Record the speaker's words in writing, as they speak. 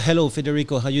Hello,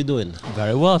 Federico. How you doing?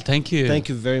 Very well, thank you. Thank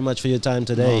you very much for your time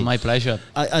today. Oh, my pleasure.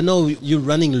 I know you're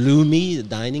running Lumi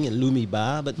Dining and Lumi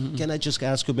Bar, but can I just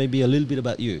ask you maybe a little bit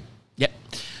about you? Yeah.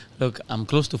 Look, I'm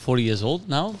close to 40 years old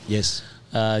now. Yes.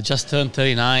 Just turned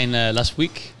 39 last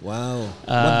week. Wow.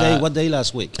 What day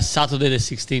last week? Saturday the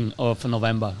 16th of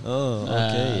November. Oh,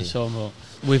 okay.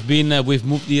 We've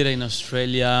moved here in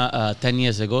Australia 10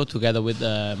 years ago together with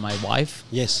my wife.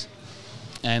 Yes.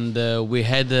 And we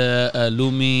had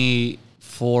Lumi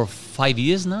for 5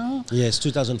 years now. Yes,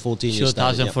 2014.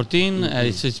 2014.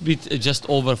 It's been just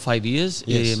over 5 years.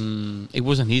 Yes. It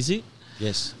wasn't easy.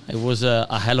 Yes. It was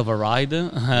a hell of a ride,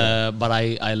 but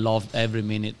I loved every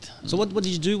minute. So what did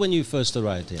you do when you first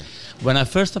arrived here? When I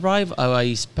first arrived,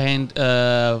 I spent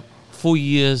 4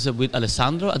 years with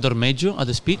Alessandro at Dormeggio at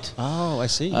the Spit. Oh, I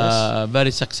see. Yes. Very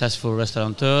successful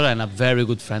restaurateur and a very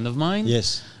good friend of mine.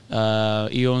 Yes.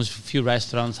 He owns a few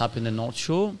restaurants up in the North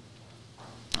Shore.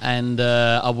 And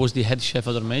I was the head chef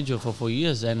at Dormeggio for 4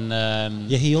 years. And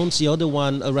he owns the other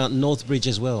one around Northbridge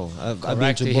as well. I've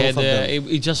been to both of them.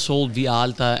 He just sold Via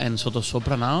Alta and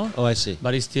Sottosopra now. Oh, I see.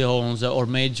 But he still owns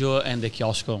Ormeggio and the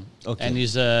Chiosco. Okay. And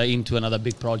he's into another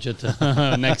big project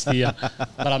next year.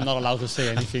 But I'm not allowed to say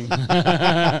anything.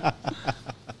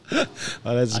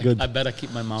 Oh, that's good. I better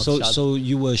keep my mouth shut. So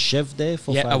you were chef there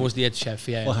for 5 years? I was the head chef,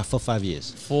 For 5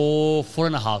 years? For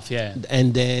 4.5, yeah.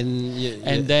 And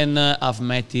then... Then I've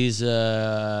met his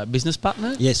business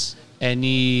partner. Yes. And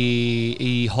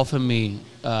he offered me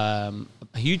a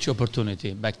huge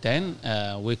opportunity back then.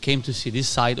 We came to see this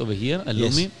site over here at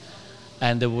Lumi.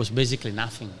 And there was basically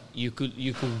nothing. You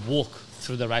could walk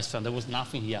through the restaurant. There was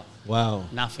nothing here. Wow.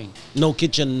 Nothing. No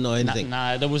kitchen or anything?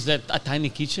 There was a tiny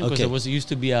kitchen because there used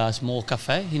to be a small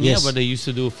cafe in here where they used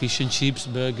to do fish and chips,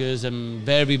 burgers, and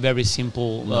very, very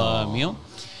simple meal.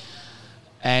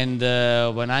 And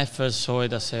when I first saw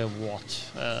it, I said, what?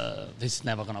 This is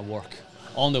never going to work.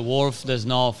 On the wharf, there's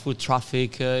no foot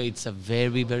traffic. It's a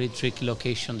very, very tricky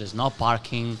location. There's no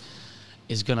parking.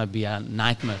 It's going to be a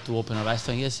nightmare to open a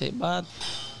restaurant. Yes,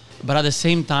 but at the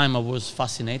same time, I was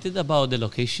fascinated about the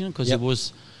location because it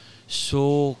was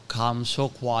so calm, so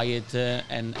quiet,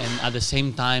 and at the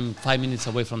same time, 5 minutes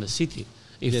away from the city.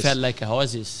 It felt like an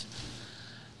oasis.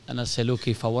 And I said, look,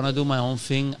 if I want to do my own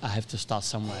thing, I have to start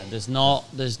somewhere. There's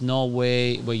no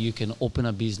way where you can open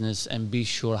a business and be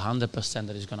sure 100%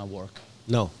 that it's going to work.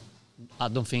 No. I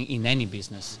don't think in any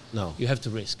business. No. You have to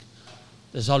risk.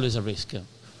 There's always a risk.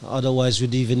 Otherwise,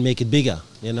 you'd even make it bigger,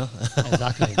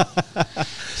 Exactly.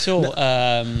 So,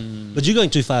 but you're going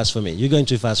too fast for me.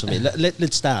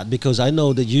 Let's start, because I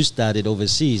know that you started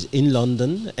overseas in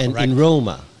London and in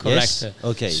Roma. Correct. Yes?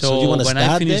 Okay. So you want to start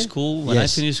I there? When I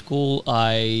finished school,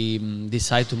 I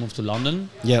decided to move to London.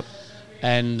 Yep.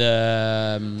 And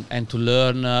to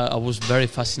learn, I was very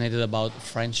fascinated about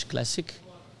French classic.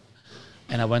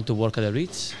 And I went to work at the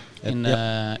Ritz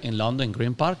in London,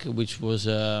 Green Park, which was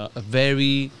a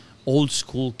very old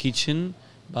school kitchen,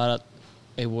 but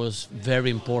it was very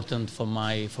important for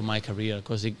my career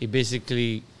because it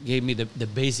basically gave me the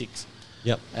basics.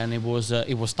 Yep. And it was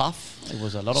tough. It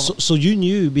was a lot of. So you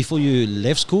knew before you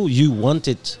left school you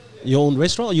wanted your own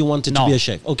restaurant, or you wanted to be a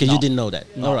chef? Okay, you didn't know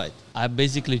that. No. All right. I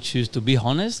basically choose to be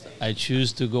honest. I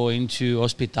choose to go into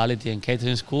hospitality and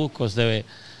catering school because there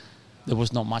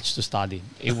was not much to study.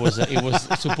 It was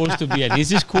supposed to be an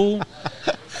easy school.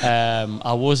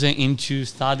 I wasn't into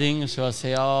studying, so I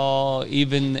say,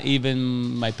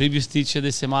 even my previous teacher,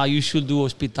 they say, you should do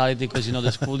hospitality because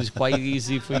the school is quite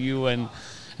easy for you. And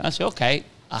I said, okay.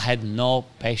 I had no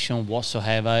passion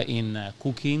whatsoever in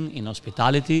cooking, in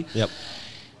hospitality. Yep.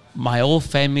 My whole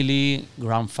family,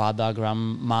 grandfather,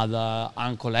 grandmother,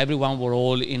 uncle, everyone were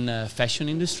all in the fashion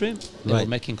industry. They were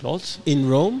making clothes. In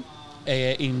Rome?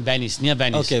 In Venice, near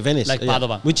Venice. Okay, Venice. Like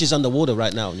Padova. Which is underwater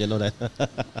right now, you know that?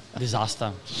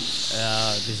 Disaster.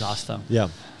 Yeah.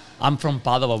 I'm from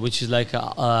Padova, which is like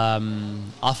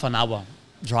half an hour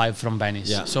drive from Venice.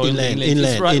 Yeah. So inland.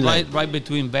 It's right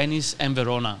between Venice and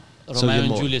Verona. Romeo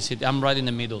and Juliet City. I'm right in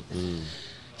the middle.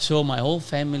 So my whole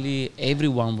family,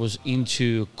 everyone was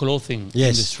into clothing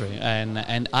industry.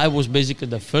 And I was basically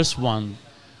the first one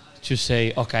to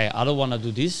say, okay, I don't want to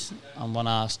do this. I'm going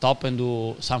to stop and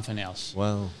do something else.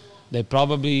 Wow.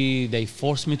 They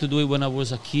forced me to do it when I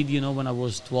was a kid, when I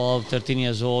was 12, 13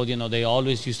 years old. They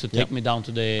always used to take me down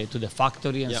to the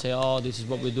factory and say, oh, this is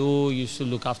what we do. You should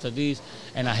look after this.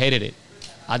 And I hated it.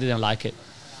 I didn't like it.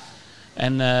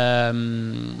 And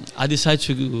I decided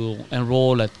to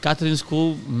enroll at catering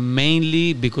school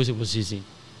mainly because it was easy,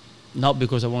 not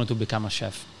because I wanted to become a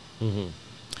chef. Mm-hmm.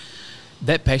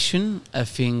 That passion, I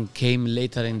think, came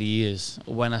later in the years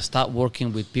when I started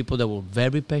working with people that were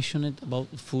very passionate about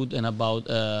food and about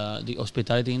the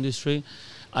hospitality industry.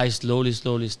 I slowly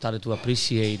started to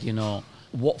appreciate,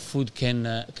 what food can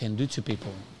do to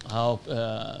people. How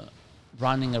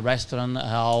running a restaurant,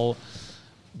 how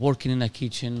working in a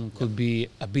kitchen could be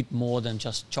a bit more than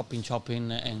just chopping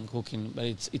and cooking, but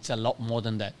it's a lot more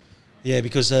than that. Yeah,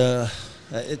 because I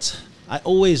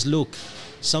always look.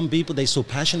 Some people, they're so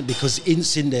passionate because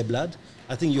it's in their blood.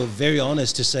 I think you're very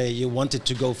honest to say you wanted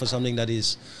to go for something that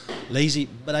is lazy,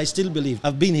 but I still believe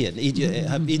I've been here,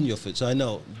 I've eaten your food, so I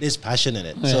know there's passion in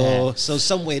it. Yeah. So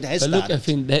some way it has started. But look, I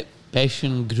think that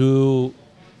passion grew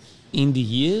in the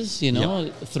years,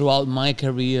 throughout my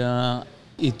career.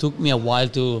 It took me a while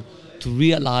to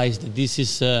realize that this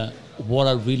is what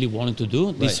I really wanted to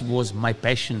do. This was my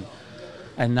passion.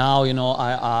 And now,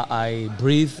 I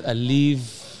breathe, I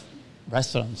live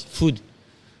restaurants, food.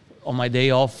 On my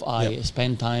day off, I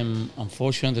spend time,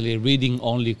 unfortunately, reading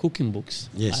only cooking books.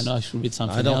 Yes. I know I should read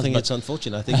something else. I don't think it's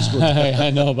unfortunate. I think it's good. I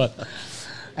know, but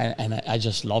and I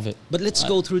just love it. But let's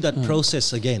go through that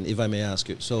process again, if I may ask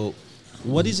you. So,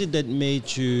 what is it that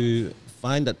made you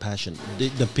find that passion?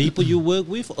 The people you work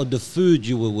with or the food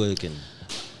you were working?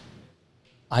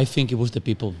 I think it was the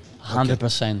people,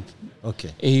 100%.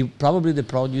 Okay. Probably the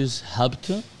produce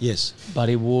helped. Yes. But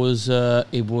it was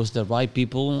the right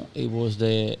people. It was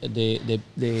the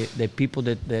people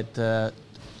that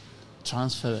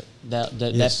transfer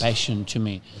that passion to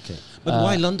me. Okay. But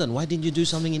why London? Why didn't you do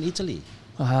something in Italy?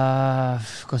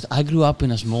 Because I grew up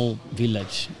in a small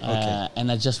village,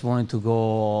 and I just wanted to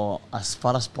go as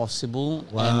far as possible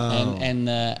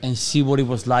and see what it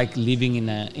was like living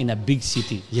in a big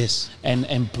city. Yes,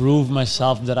 and prove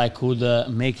myself that I could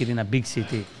make it in a big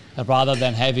city, rather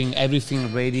than having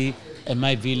everything ready in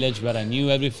my village where I knew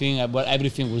everything, where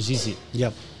everything was easy.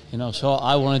 Yep. So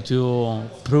I wanted to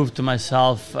prove to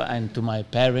myself and to my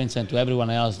parents and to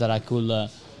everyone else that I could.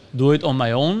 Do it on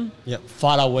my own,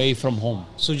 far away from home.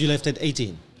 So you left at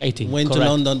 18? 18, went correct. to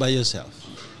London by yourself?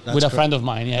 With a friend of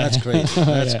mine, yeah. That's crazy.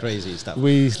 That's crazy stuff.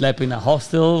 We slept in a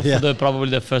hostel for probably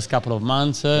the first couple of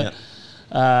months.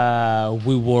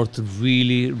 We worked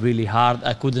really, really hard.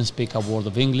 I couldn't speak a word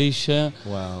of English.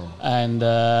 Wow. And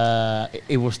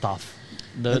it was tough.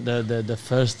 The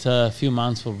first few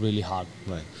months were really hard.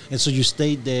 Right. And so you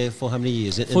stayed there for how many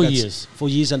years? 4 years. 4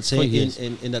 years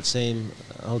and in that same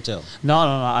hotel? No.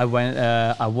 I went.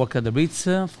 I worked at the Ritz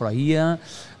for a year.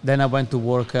 Then I went to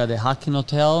work at the Hacking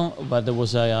Hotel, where there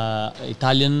was a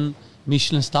Italian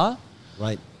Michelin star.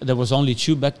 Right. There was only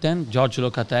 2 back then, Giorgio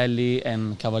Locatelli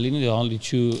and Cavallini. The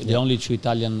only two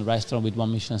Italian restaurants with 1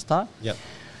 Michelin star. Yep.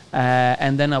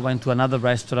 And then I went to another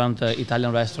restaurant,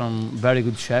 Italian restaurant, very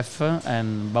good chef,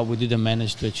 but we didn't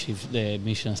manage to achieve the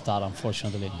Michelin star,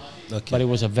 unfortunately. Okay. But it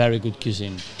was a very good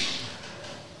cuisine.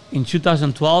 In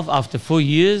 2012, after 4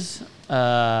 years,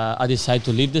 I decided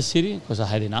to leave the city because I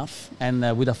had enough.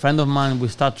 And with a friend of mine, we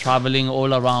started traveling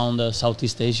all around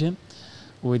Southeast Asia.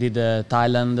 We did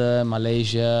Thailand,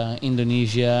 Malaysia,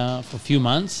 Indonesia for a few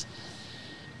months.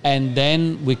 And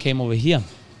then we came over here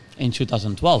in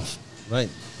 2012. Right.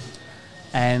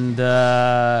 And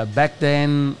back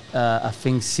then, I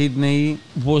think Sydney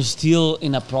was still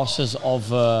in a process of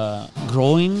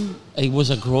growing. It was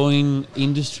a growing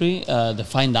industry, the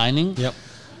fine dining. Yep.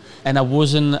 And I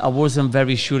wasn't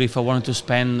very sure if I wanted to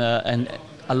spend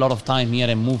a lot of time here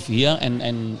and move here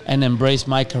and embrace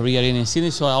my career in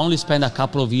Sydney. So I only spent a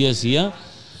couple of years here.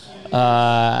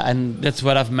 And that's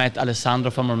where I've met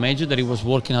Alessandro from Ormeggio, that he was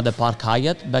working at the Park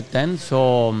Hyatt back then.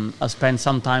 So I spent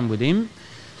some time with him.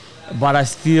 But I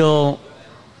still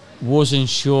wasn't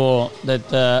sure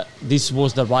that this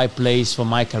was the right place for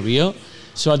my career.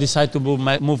 So I decided to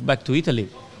move back to Italy.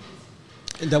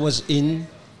 And that was in?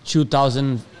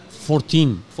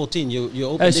 2014. 14, you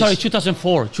opened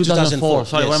 2004. 2004.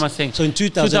 Sorry, yes. What am I saying? So in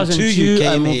 2002 you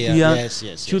came here.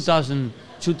 Yes.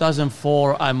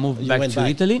 2004 I moved back to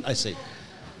Italy. I see.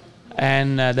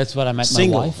 And that's where I met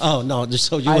single. my wife. Oh no!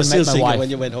 So you were still single when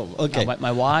you went home. Okay. I met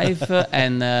my wife,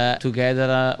 and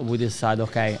together we decided,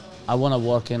 okay, I want to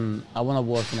work in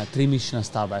a 3 Michelin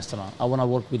star restaurant. I want to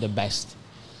work with the best,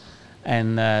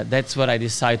 and that's where I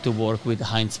decided to work with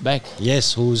Heinz Beck.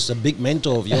 Yes, who's a big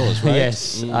mentor of yours, right?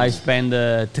 Yes, I spent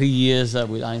 3 years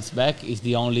with Heinz Beck. He's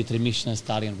the only 3 Michelin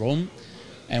star in Rome,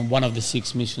 and one of the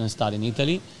 6 Michelin star in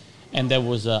Italy, and that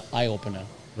was an eye opener.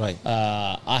 Right.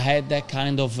 I had that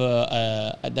kind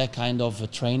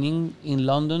of training in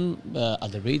London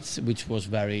at the Ritz, which was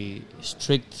very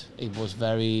strict. It was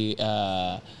very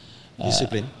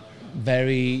discipline.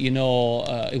 very,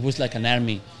 it was like an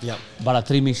army. Yeah. But a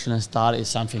 3 Michelin star is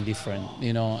something different,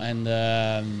 and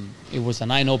it was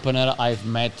an eye-opener. I've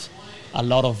met a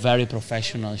lot of very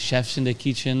professional chefs in the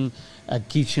kitchen, a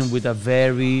kitchen with a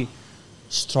very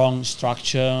strong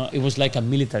structure. It was like a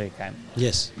military camp.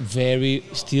 Yes.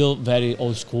 Still very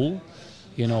old school,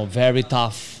 very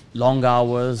tough, long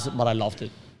hours, but I loved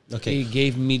it. Okay. It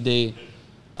gave me the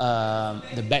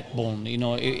backbone,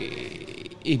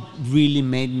 it really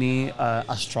made me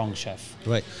a strong chef.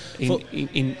 Right.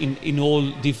 In all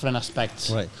different aspects.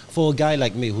 Right. For a guy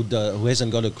like me who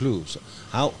hasn't got a clue, so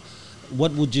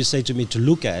what would you say to me to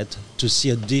look at to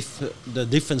see the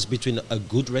difference between a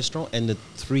good restaurant and a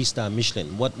 3-star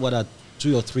Michelin? What are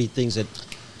 2 or 3 things that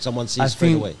someone sees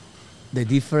straight away? The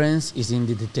difference is in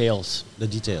the details. The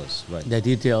details, right. The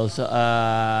details,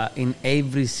 in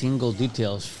every single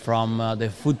details, from the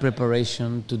food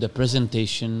preparation to the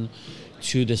presentation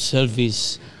to the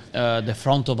service, the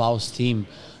front of house team,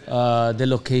 the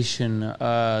location,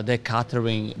 the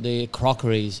catering, the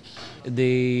crockeries,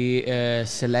 the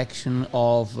selection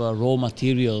of raw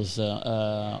materials,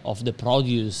 of the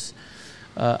produce.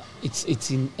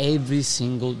 It's in every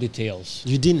single details.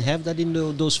 You didn't have that in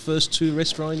those first 2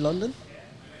 restaurants in London?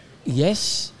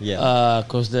 Yes. Yeah.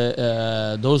 Because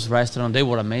those restaurants, they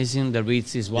were amazing. The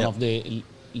Ritz is one of the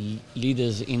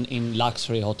leaders in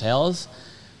luxury hotels,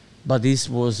 but this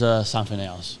was something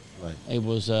else. Right. It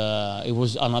was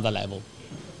another level.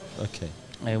 Okay.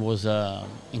 It was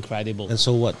incredible. And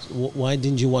so what? Why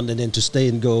didn't you want then to stay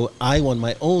and go, I want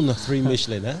my own 3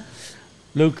 Michelin, huh?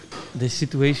 Look, the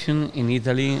situation in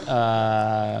Italy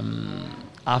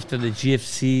after the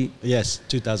GFC. Yes,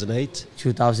 2008.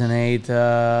 2008,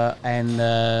 and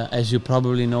as you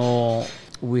probably know,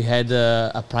 we had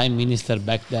a prime minister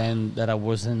back then that I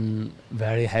wasn't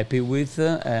very happy with.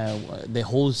 The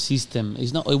whole system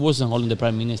it wasn't only the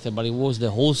prime minister, but it was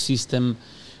the whole system,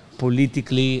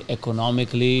 politically,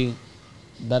 economically,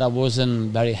 that I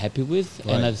wasn't very happy with.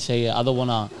 Right. And I'd say I don't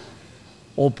want to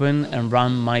open and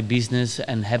run my business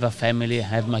and have a family,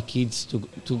 have my kids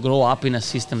to grow up in a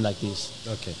system like this.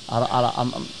 Okay.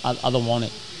 I don't want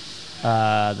it.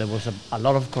 There was a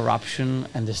lot of corruption,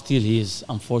 and there still is,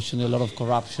 unfortunately, a lot of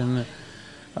corruption.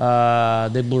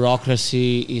 The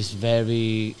bureaucracy is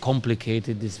very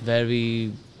complicated.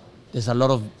 There's a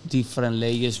lot of different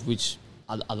layers which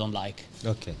I don't like.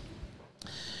 Okay.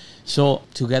 So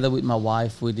together with my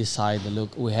wife, we decided,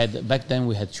 look, back then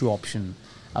we had 2 options.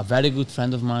 A very good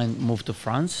friend of mine moved to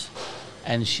France,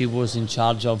 and she was in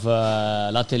charge of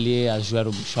l'atelier à Jouer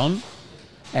Robuchon.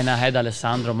 And I had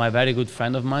Alessandro, my very good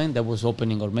friend of mine, that was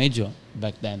opening Ormeggio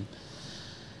back then.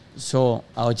 So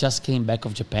I just came back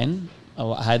of Japan.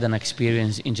 I had an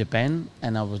experience in Japan,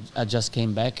 and I just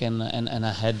came back, and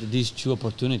I had these 2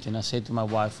 opportunities. And I said to my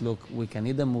wife, look, we can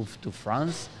either move to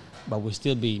France, but we'll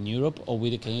still be in Europe, or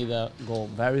we can either go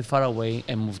very far away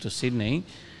and move to Sydney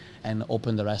and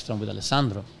open the restaurant with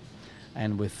Alessandro.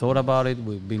 And we thought about it.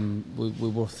 We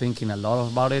were thinking a lot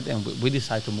about it, and we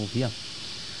decided to move here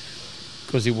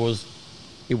because it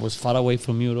was far away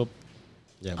from Europe.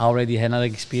 Yeah. I already had another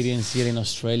experience here in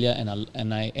Australia, and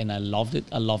I loved it.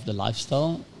 I loved the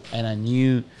lifestyle, and I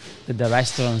knew that the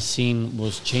restaurant scene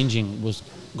was changing, was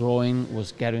growing,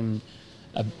 was getting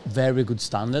a very good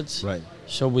standards. Right.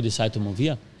 So we decided to move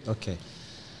here. Okay.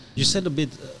 You said a bit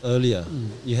earlier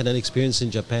you had an experience in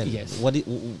Japan. Yes.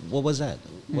 What was that?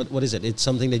 What is it? It's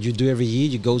something that you do every year?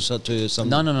 You go to some...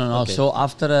 No. Okay. So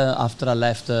after I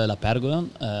left La Pergola,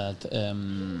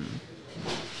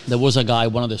 there was a guy,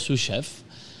 one of the sous chefs,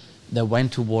 that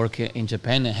went to work in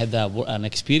Japan and had an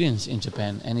experience in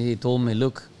Japan. And he told me,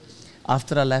 look,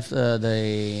 after I left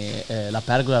the La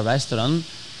Pergola restaurant,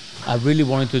 I really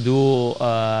wanted to do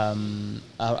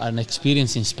an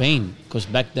experience in Spain, because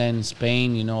back then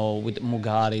Spain, with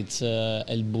Mugaritz,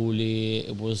 El Bulli,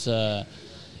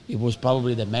 it was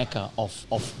probably the mecca of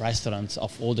restaurants,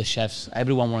 of all the chefs.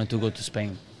 Everyone wanted to go to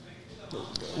Spain.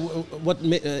 What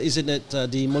isn't it?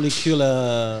 The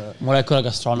molecular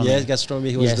gastronomy. Yes,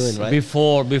 gastronomy he was doing, right?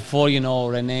 Before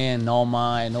René and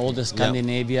Noma and all the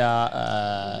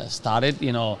Scandinavia started,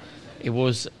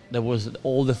 there was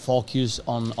all the focus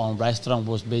on restaurant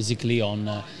was basically on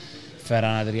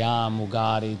Ferran Adrià,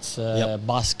 Mugaritz,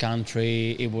 Basque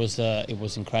Country. It was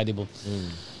incredible.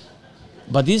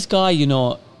 But this guy,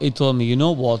 he told me, you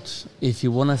know what? If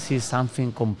you want to see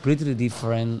something completely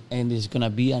different and it's gonna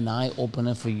be an eye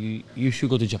opener for you, you should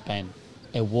go to Japan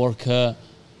and work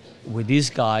with this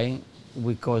guy,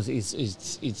 because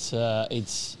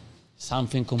it's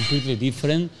something completely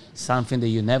different, something that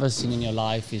you've never seen in your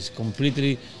life. Is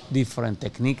completely different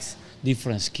techniques,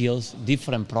 different skills,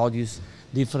 different produce,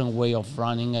 different way of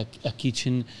running a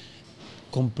kitchen,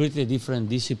 completely different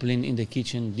discipline in the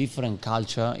kitchen, different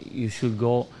culture. You should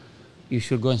go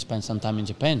and spend some time in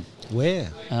Japan. Where?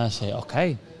 And I say,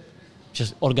 okay,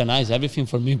 just organize everything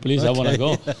for me, please. Okay. I want to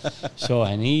go. So,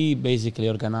 and he basically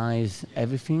organized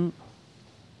everything.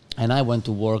 And I went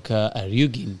to work at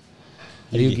Ryugin.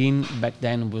 Ryugin back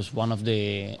then was one of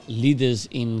the leaders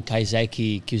in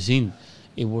Kaiseki cuisine.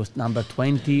 It was number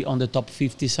 20 on the top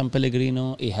 50 San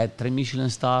Pellegrino. It had 3 Michelin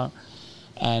stars.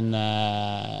 And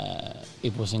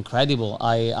it was incredible.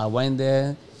 I went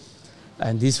there,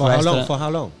 and this For how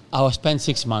long? I spent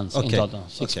 6 months in total.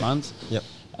 6 months. Yep.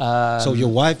 So your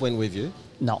wife went with you?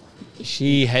 No,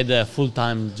 she had a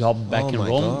full-time job back in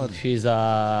Rome. God. She's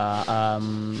a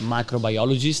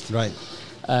microbiologist. Right.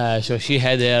 So she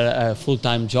had a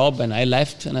full-time job, and I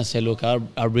left, and I said, look,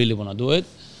 I really want to do it.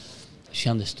 She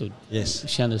understood. Yes.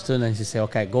 She understood, and she said,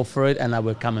 okay, go for it, and I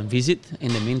will come and visit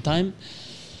in the meantime.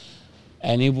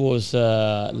 And it was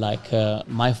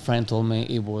my friend told me,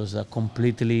 it was a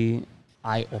completely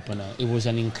eye-opener. It was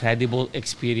an incredible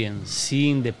experience,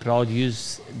 seeing the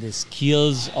produce, the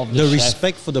skills of the chef. The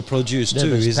respect for the produce too,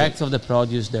 the respect of the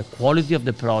produce, the quality of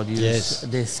the produce, yes.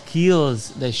 The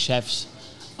skills the chefs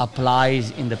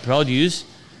applies in the produce.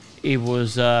 It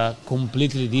was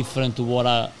completely different to what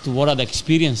I'd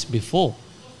experienced before.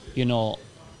 You know,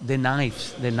 the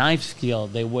knife skill,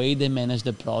 the way they manage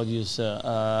the produce.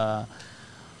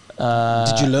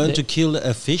 Did you learn to kill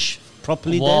a fish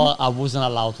properly then? Well, I wasn't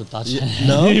allowed to touch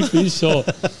no? any fish. So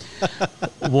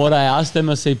what I asked them,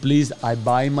 I say, please, I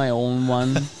buy my own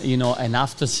one, you know, and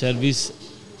after service,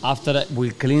 after that, we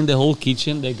clean the whole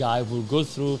kitchen. The guy will go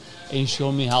through and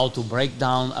show me how to break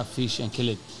down a fish and kill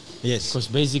it. Yes. Because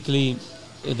basically,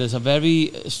 there's a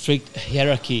very strict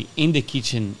hierarchy in the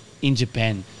kitchen in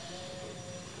Japan.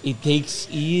 It takes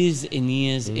years and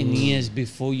years and years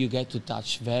before you get to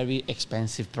touch very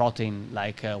expensive protein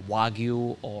like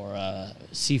Wagyu or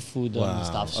seafood and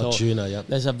stuff. So tuna, yeah.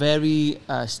 There's a very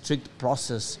strict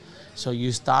process. So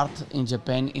you start in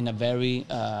Japan in a very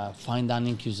fine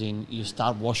dining cuisine. You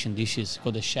start washing dishes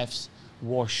because the chefs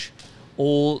wash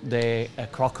all the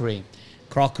crockery.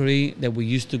 Crockery that we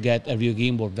used to get at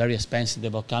Ryugin were very expensive. They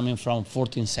were coming from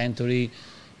 14th century.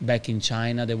 Back in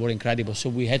China, they were incredible. So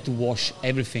we had to wash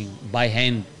everything by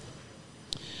hand.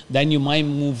 Then you might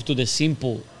move to the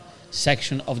simple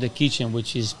section of the kitchen,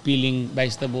 which is peeling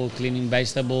vegetable, cleaning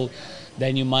vegetable.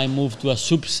 Then you might move to a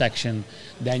soup section.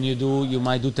 Then you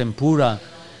might do tempura.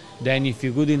 Then if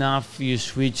you're good enough, you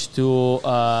switch to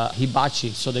hibachi,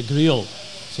 so the grill.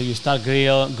 So you start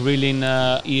grilling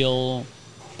eel,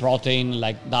 protein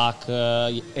like duck,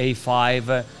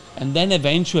 A5. And then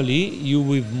eventually you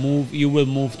will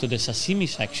move to the sashimi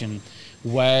section,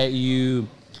 where you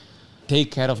take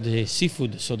care of the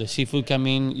seafood. So the seafood come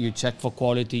in, you check for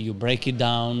quality, you break it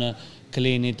down,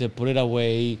 clean it, put it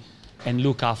away, and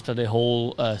look after the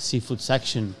whole seafood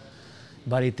section.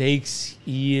 But it takes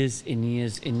years and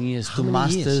years and years to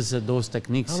master those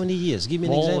techniques. How many years? Give me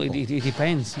an example. It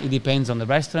depends. It depends on the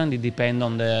restaurant. It depends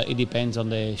on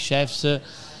the chefs.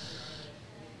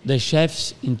 The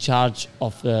chefs in charge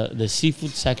of the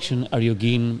seafood section at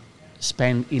Ryugin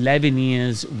spent 11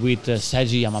 years with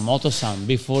Seiji Yamamoto-san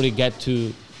before he get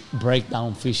to break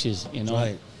down fishes, you know.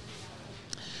 Right.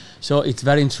 So it's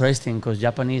very interesting because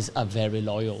Japanese are very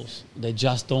loyal. They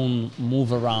just don't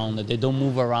move around. They don't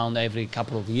move around every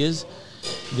couple of years.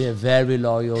 They're very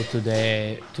loyal to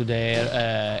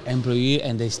their employee,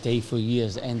 and they stay for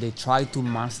years. And they try to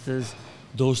master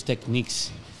those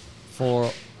techniques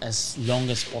for as long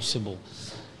as possible.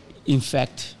 In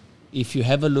fact, if you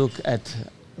have a look at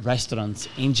restaurants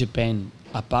in Japan,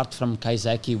 apart from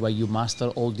Kaiseki, where you master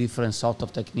all different sort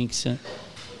of techniques,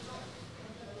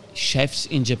 chefs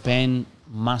in Japan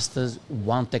masters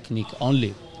one technique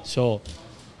only. So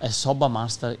a soba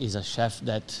master is a chef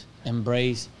that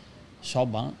embraces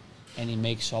soba, and he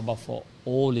makes soba for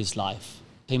all his life.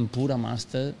 Tempura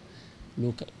master,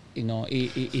 look, you know,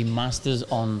 he masters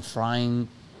on frying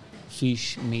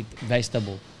fish, meat,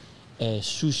 vegetable.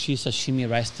 Sushi, sashimi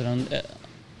restaurant,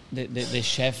 the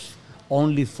chef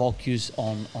only focus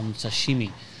on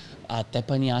sashimi. A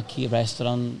teppanyaki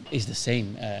restaurant is the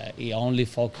same. He only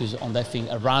focus on that thing.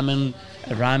 A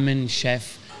ramen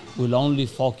chef will only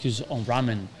focus on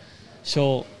ramen.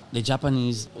 So the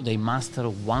Japanese, they master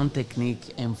one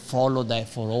technique and follow that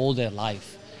for all their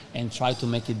life, and try to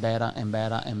make it better and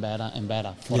better and better and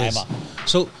better forever.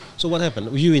 Yes. So what happened?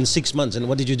 Were you in 6 months, and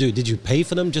what did you do? Did you pay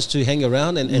for them just to hang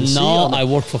around and see? No, I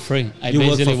worked for free. I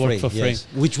basically worked for free. Yes.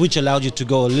 Which allowed you to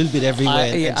go a little bit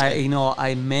everywhere.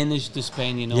 I managed to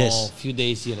spend, a few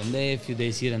days here and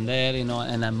there,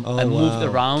 and I moved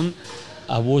around.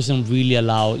 I wasn't really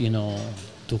allowed,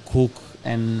 to cook,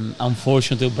 and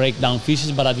unfortunately to break down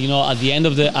fishes. But at the end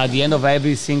of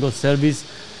every single service,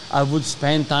 I would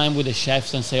spend time with the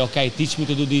chefs and say, okay, teach me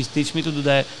to do this, teach me to do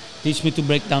that, teach me to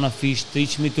break down a fish,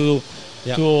 teach me to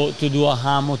do a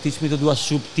hamo, teach me to do a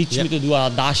soup, teach me to do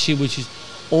a dashi, which is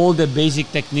all the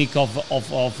basic technique of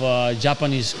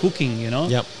Japanese cooking,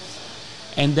 Yep.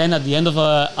 And then at the end of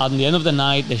the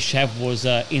night, the chef was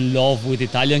in love with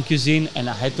Italian cuisine, and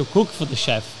I had to cook for the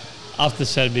chef after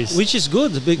service, Which is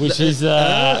good. which is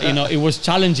it was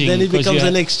challenging. Then it becomes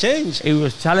an had, exchange. It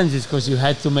was challenging because you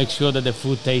had to make sure that the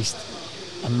food tastes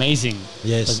amazing.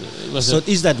 Yes. So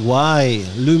is that why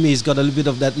Lumi's got a little bit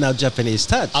of that now Japanese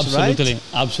touch, Absolutely, right?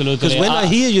 absolutely. Because when I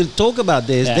hear you talk about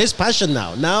this, there's passion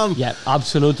now. Now, yeah,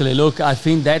 absolutely. Look, I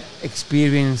think that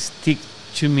experience stick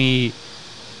to me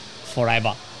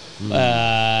forever.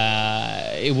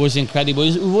 It was incredible.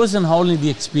 It wasn't only the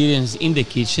experience in the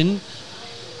kitchen,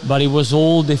 but it was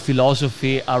all the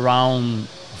philosophy around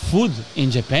food in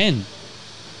Japan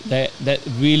that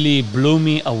really blew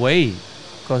me away,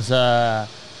 because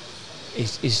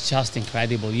it's just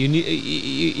incredible.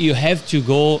 You have to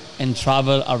go and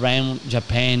travel around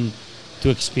Japan to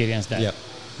experience that. Yeah.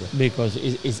 Because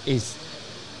it's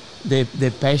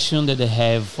the passion that they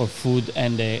have for food,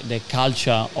 and the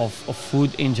culture of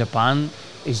food in Japan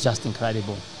is just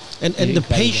incredible. And the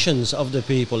patience of the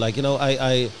people, like,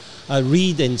 I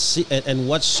read and see and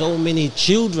watch so many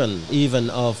children even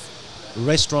of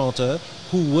restaurateurs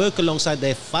who work alongside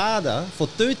their father for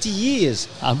 30 years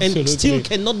and still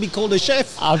cannot be called a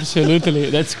chef. Absolutely,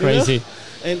 that's crazy.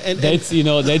 And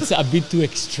that's a bit too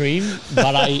extreme,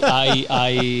 but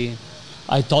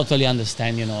I totally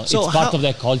understand. So it's part of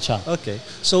their culture. Okay.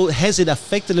 So has it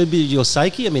affected a little bit your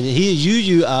psyche? I mean, here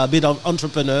you are a bit of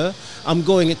entrepreneur. I'm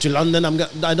going to London.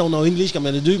 I don't know English. I'm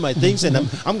going to do my things, and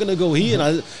I'm going to go here.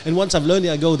 And once I've learned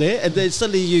it, I go there. And then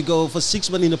suddenly you go for 6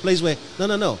 months in a place where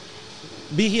no.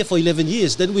 Be here for 11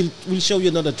 years. Then we'll show you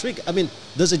another trick. I mean,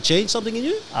 does it change something in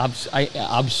you?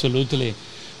 Absolutely.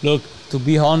 Look, to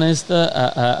be honest,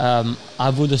 I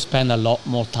would have spent a lot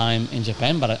more time in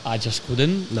Japan, but I just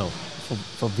couldn't. No.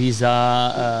 For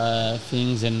visa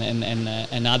things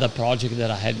and other projects that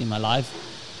I had in my life,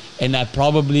 and I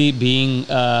probably, being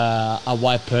a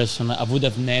white person, I would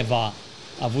have never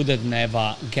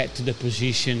get to the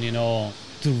position,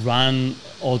 to run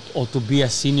or to be a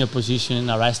senior position in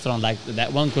a restaurant like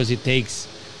that one, because it takes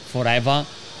forever,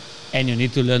 and you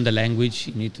need to learn the language,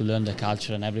 you need to learn the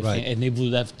culture and everything, and it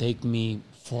would have taken me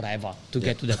forever to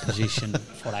get to that position.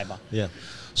 Forever. Yeah.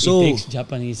 So it takes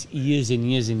Japanese years and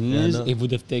years and years. It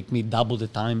would have taken me double the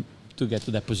time to get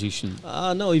to that position.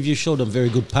 No, if you showed them very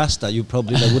good pasta, you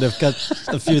probably would have cut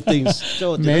a few things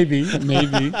short. Maybe.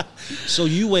 So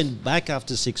you went back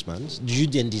after 6 months. Did you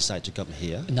then decide to come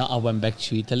here? No, I went back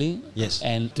to Italy. Yes.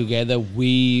 And together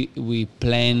we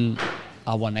planned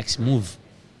our next move.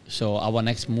 So our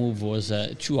next move was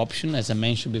 2 options. As I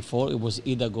mentioned before, it was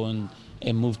either going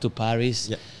and move to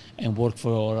Paris and work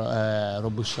for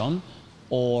Robuchon,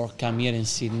 or come here in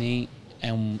Sydney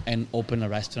and open a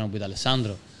restaurant with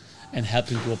Alessandro and help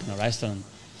him to open a restaurant.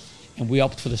 And we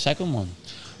opted for the second one.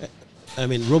 I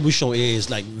mean, Robuchon is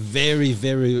like very,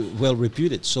 very well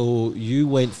reputed. So you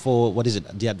went for, what is it,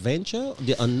 the adventure,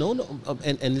 the unknown,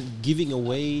 and giving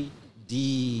away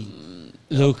the...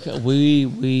 Look,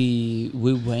 we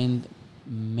went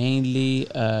mainly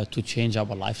to change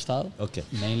our lifestyle,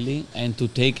 mainly, and to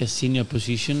take a senior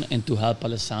position and to help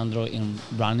Alessandro in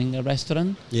running a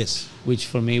restaurant. Yes. Which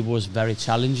for me was very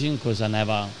challenging, because I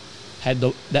never had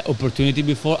that opportunity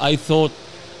before. I thought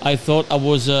I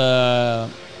was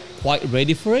quite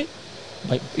ready for it,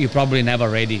 but you're probably never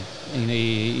ready.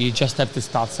 You just have to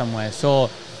start somewhere. So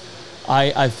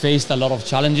I faced a lot of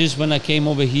challenges when I came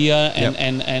over here,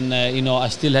 and I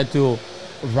still had to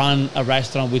run a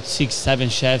restaurant with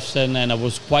 6-7 chefs, and I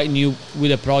was quite new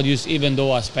with the produce, even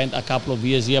though I spent a couple of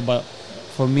years here. But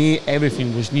for me,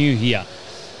 everything was new here.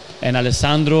 And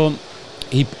Alessandro,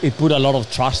 he put a lot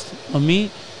of trust on me.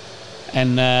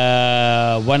 And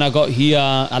when I got here,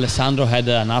 Alessandro had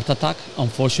an heart attack,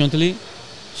 unfortunately.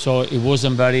 So it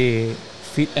wasn't very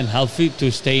fit and healthy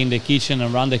to stay in the kitchen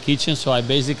and run the kitchen. So I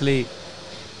basically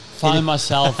found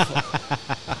myself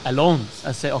alone.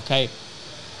 I said, okay,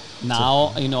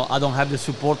 now, I don't have the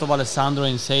support of Alessandro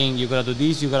in saying, you got to do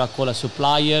this, you got to call a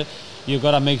supplier, you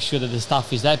got to make sure that the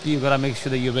staff is happy, you got to make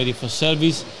sure that you're ready for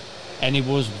service. And it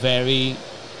was very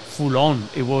full on.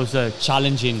 It was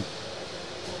challenging.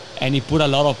 And he put a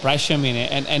lot of pressure on me,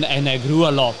 and I grew a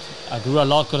lot.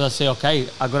 Because I say, okay,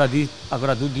 I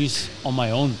gotta do this on my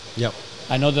own. Yep.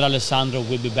 I know that Alessandro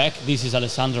will be back. This is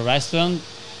Alessandro restaurant.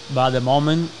 but at the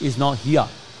moment he's not here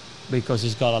because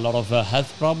he's got a lot of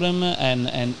health problem,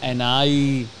 and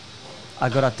I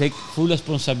gotta take full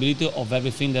responsibility of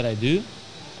everything that I do,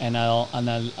 and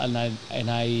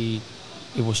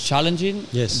it was challenging,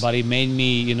 yes, but it made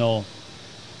me,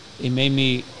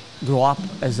 grow up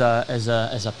as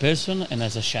a person and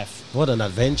as a chef. What an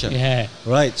adventure! Yeah.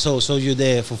 Right. So you're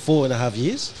there for 4.5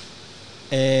 years,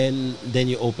 and then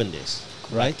you opened this.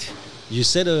 Right. You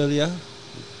said earlier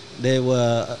there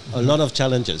were a lot of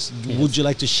challenges. Yes. Would you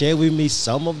like to share with me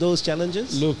some of those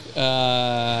challenges? Look,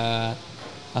 I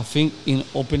think in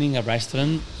opening a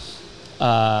restaurant,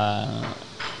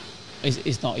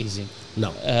 it's not easy.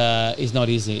 No. It's not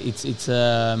easy. It's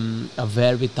a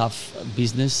very tough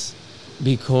business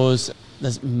because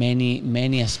there's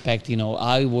many aspects.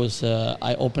 I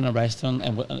opened a restaurant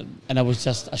and I was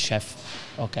just a chef,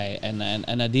 okay, and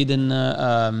I didn't.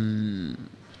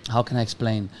 How can I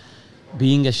explain?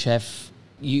 Being a chef,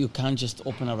 you can't just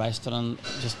open a restaurant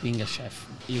just being a chef.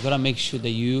 You gotta make sure that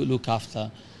you look after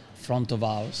front of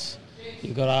house.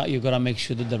 You gotta make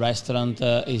sure that the restaurant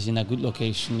is in a good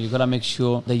location. You gotta make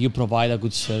sure that you provide a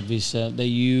good service, that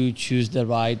you choose the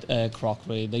right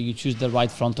crockery, that you choose the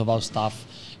right front of house staff,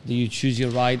 that you choose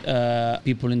your right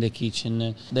people in the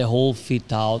kitchen, the whole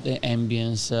fit out, the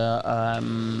ambience,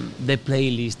 the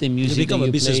playlist, the music. You become that a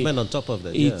you businessman play. on top of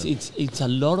that. It's a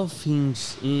lot of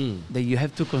things that you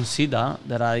have to consider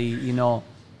that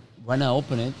when I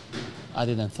open it, I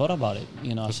didn't thought about it.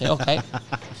 I say, okay,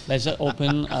 let's just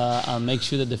open and make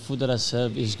sure that the food that I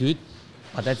serve is good,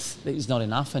 but it's not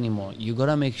enough anymore. You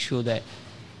gotta make sure that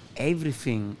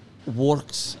everything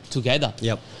works together.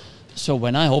 Yep. So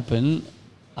when I opened,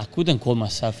 I couldn't call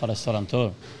myself a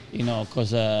restaurateur,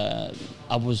 because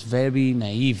I was very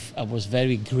naive. I was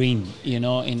very green,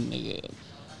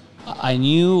 I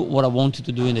knew what I wanted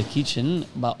to do in the kitchen,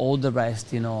 but all the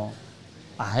rest, I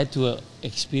had to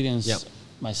experience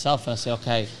myself. And I say,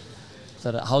 okay,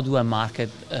 so how do I market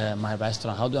my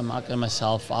restaurant? How do I market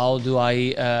myself? How do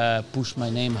I push my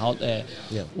name out there?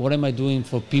 What am I doing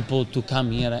for people to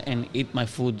come here and eat my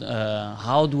food?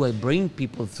 How do I bring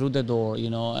people through the door?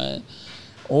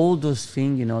 All those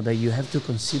things, that you have to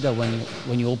consider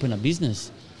when you open a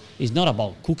business. It's not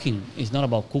about cooking. It's not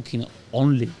about cooking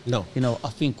only. No. I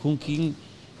think cooking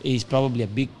is probably a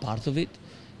big part of it,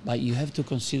 but you have to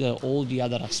consider all the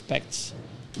other aspects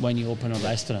when you open a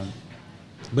restaurant.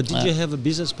 But did you have a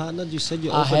business partner? You said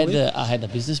you opened with? I had a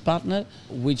business partner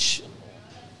which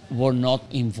were not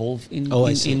involved in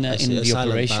the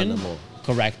operation.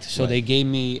 Correct. So they gave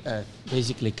me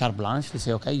basically carte blanche. They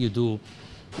say, okay, you do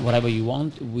whatever you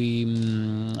want. We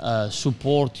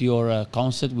support your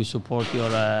concept. We support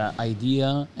your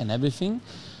idea and everything.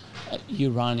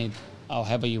 You run it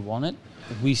however you want it.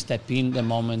 We step in the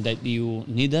moment that you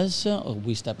need us, or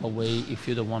we step away if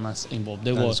you don't want us involved.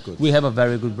 We have a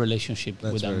very good relationship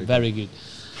with them, very good.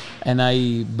 And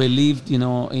I believed,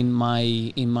 in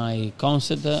my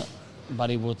concept, but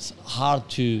it was hard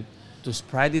to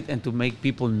spread it and to make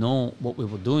people know what we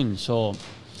were doing. So.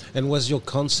 And was your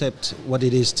concept what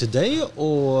it is today,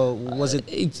 or was it?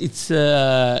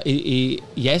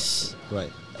 Yes. Right.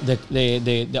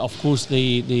 Of course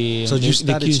the so you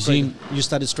started cuisine. You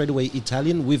started straight away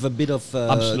Italian with a bit of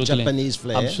Japanese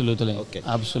flair. Absolutely. Okay.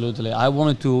 Absolutely. I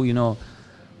wanted to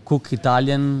cook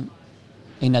Italian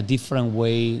in a different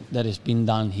way that has been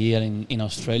done here in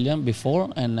Australia before,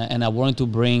 and I wanted to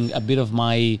bring a bit of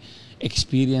my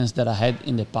experience that I had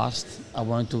in the past. I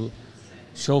wanted to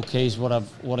showcase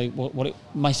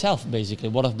myself basically,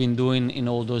 what I've been doing in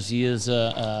all those years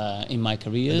in my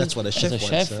career. And that's what a chef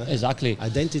wants. Exactly.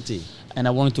 Identity. And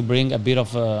I wanted to bring a bit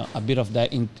of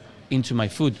that into my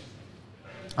food.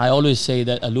 I always say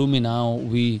that at Lumi now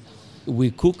we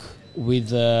cook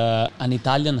with an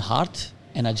Italian heart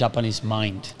and a Japanese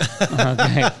mind.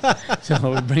 Okay, so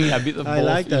we bring a bit of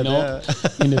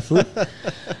both, in the food.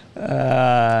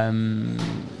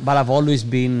 But I've always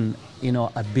been,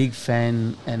 a big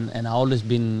fan, and I've always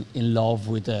been in love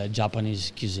with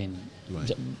Japanese cuisine.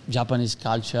 Right. Japanese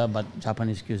culture, but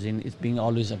Japanese cuisine is being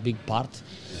always a big part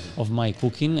of my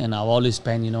cooking, and I've always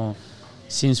spent,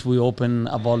 since we opened,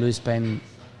 I've always spent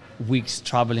weeks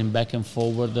traveling back and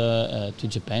forward to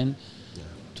Japan.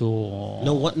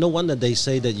 No wonder they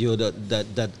say that you're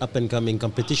that up and coming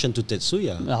competition to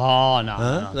Tetsuya. Oh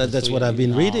no, that's what I've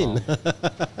been reading.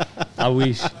 I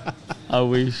wish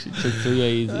Tetsuya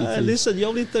is. Listen, you're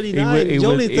only 39.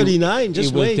 You're only 39.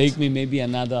 Just wait. It will take me maybe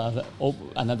another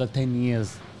 10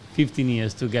 years, 15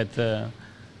 years to get to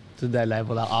that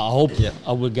level. I hope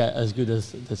I will get as good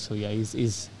as Tetsuya.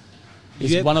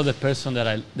 He's one of the person that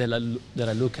I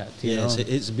look at. Yes,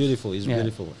 it's beautiful. It's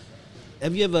beautiful.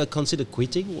 have you ever considered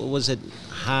quitting? Was it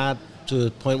hard to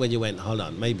a point when you went, hold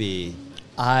on, maybe?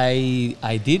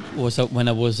 I did was when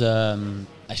I was a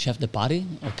chef de party.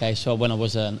 Okay, so when I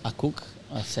was a cook,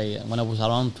 I say when I was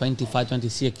around 25,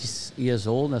 26 years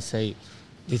old, I say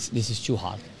this is too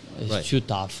hard. It's too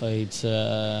tough. It's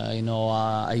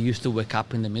I used to wake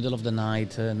up in the middle of the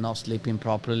night, not sleeping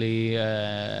properly.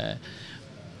 I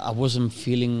wasn't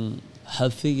feeling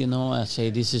healthy. I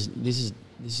say this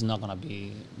is not gonna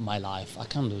be my life. I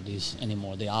can't do this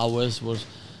anymore. The hours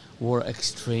were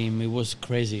extreme. It was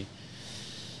crazy.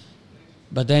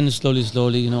 But then slowly,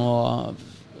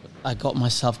 I got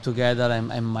myself together,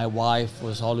 and my wife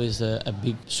was always a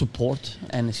big support.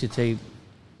 And she'd say,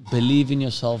 believe in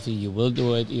yourself, you will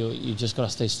do it, you just gotta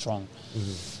stay strong.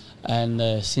 Mm-hmm.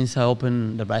 And since I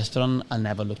opened the restaurant, I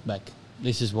never looked back.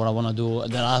 This is what I want to do.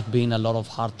 There have been a lot of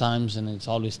hard times, and it's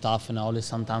always tough, and I always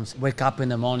sometimes wake up in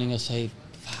the morning and say,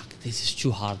 fuck, this is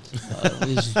too hard.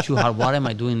 This is too hard. Why am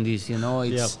I doing this?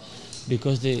 It's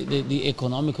because the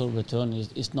economical return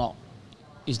is not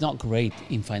great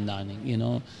in fine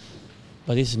dining,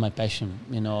 but this is my passion,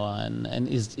 and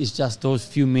it's just those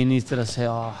few minutes that I say,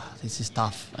 oh, this is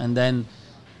tough. And then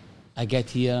I get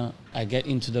here, I get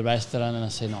into the restaurant, and I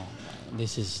say, no,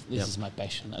 this is my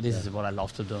passion. This is what I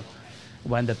love to do.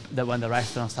 When the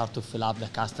restaurant starts to fill up, the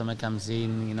customer comes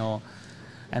in,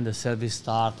 and the service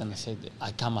starts, and I say,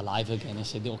 I come alive again. I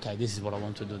say, okay, this is what I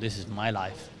want to do. This is my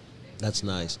life. That's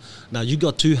nice. Now, you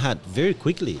got 2 hats very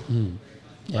quickly.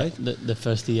 Right, the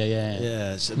first year,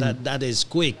 yeah. So that is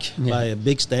quick by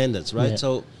big standards, right? Yeah.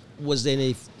 So, was there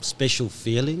any special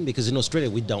feeling, because in Australia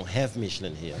we don't have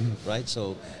Michelin here, right?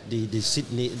 So the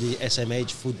Sydney, the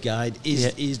SMH food guide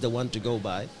is the one to go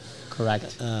by.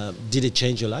 Correct. Did it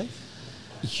change your life?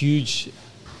 Huge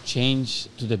change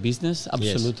to the business,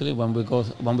 absolutely. Yes.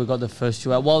 When we got the first 2,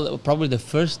 well, probably the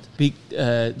first big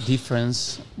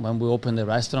difference when we opened the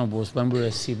restaurant was when we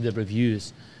received the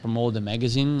reviews from all the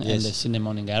magazine and the Sydney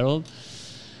Morning Herald.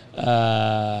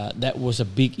 That was a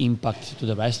big impact to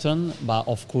the restaurant. But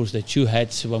of course, the 2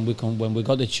 hats, when we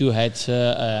got the 2 hats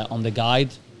on the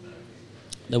guide,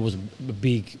 there was a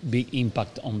big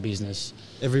impact on business.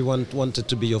 Everyone wanted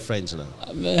to be your friends now.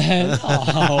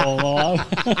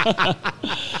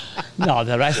 No,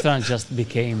 the restaurant just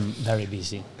became very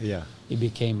busy. Yeah, it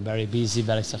became very busy,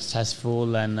 very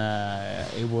successful, and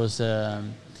it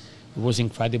was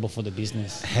incredible for the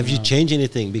business. Have you changed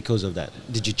anything because of that?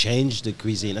 Did you change the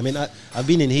cuisine? I mean, I've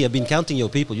been in here, I've been counting your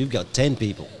people. You've got 10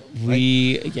 people.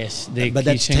 Right? But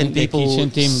that's 10 people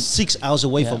 6 hours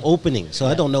away from opening. So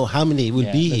I don't know how many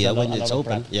will be here when it's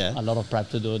open. A lot of prep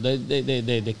to do.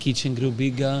 The kitchen grew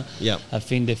bigger. Yeah. I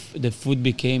think the food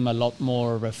became a lot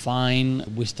more refined.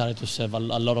 We started to serve a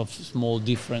lot of small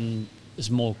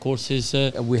courses.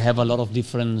 We have a lot of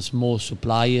different small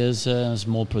suppliers,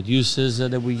 small producers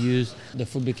that we use. The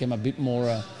food became a bit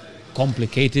more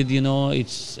complicated,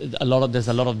 It's there's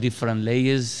a lot of different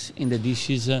layers in the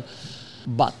dishes,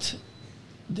 but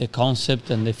the concept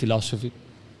and the philosophy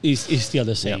is still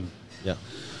the same. Yeah.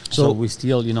 So we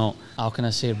still, how can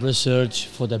I say, research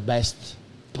for the best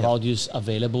produce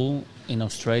available in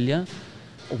Australia.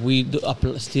 We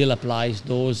still applies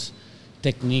those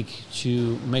technique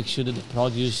to make sure that the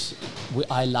produce, we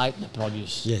highlight the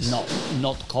produce,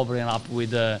 not covering up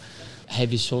with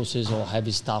heavy sauces or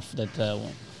heavy stuff that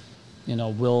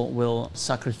will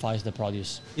sacrifice the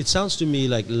produce. It sounds to me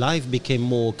like life became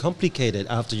more complicated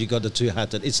after you got the 2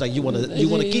 hats. It's like you want to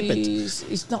keep it.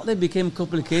 It's not that it became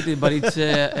complicated, but it's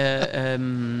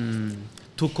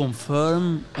to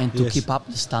confirm and to keep up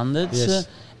the standards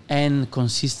and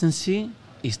consistency.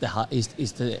 Is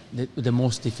the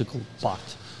most difficult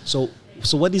part. So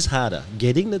what is harder,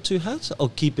 getting the 2 hats or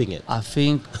keeping it? I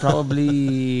think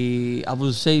probably I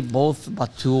would say both,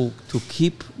 but to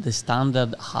keep the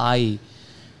standard high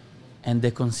and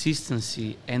the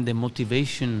consistency and the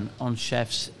motivation on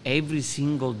chefs every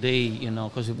single day,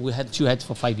 because we had 2 hats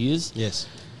for 5 years. Yes.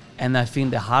 And I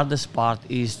think the hardest part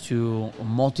is to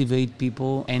motivate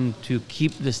people and to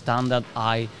keep the standard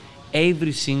high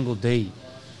every single day.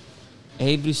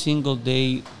 Every single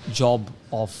day job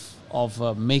of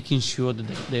making sure that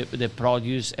the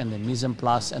produce and the mise en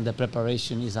place and the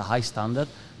preparation is a high standard.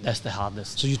 That's the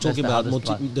hardest. So you're talking about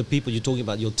the people. You're talking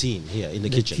about your team here in the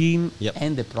kitchen. The team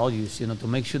and the produce. To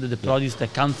make sure that the produce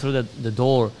that comes through the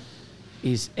door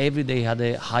is every day at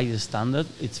the highest standard.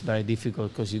 It's very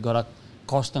difficult because you gotta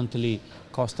constantly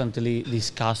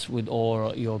discuss with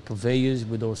all your purveyors,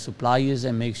 with all suppliers,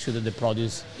 and make sure that the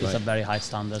produce is a very high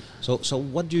standard. So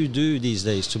what do you do these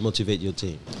days to motivate your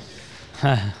team?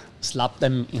 Slap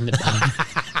them in the back.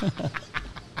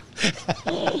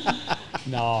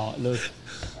 No, look,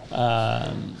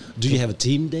 Do you have a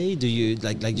team day? Do you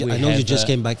like? I know you just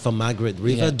came back from Margaret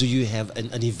River. Yeah. Do you have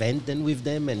an event then with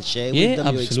them and share with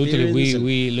them your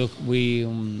experience?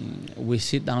 We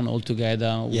sit down all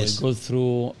together. Yes. We go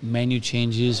through menu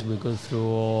changes. We go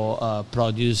through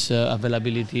produce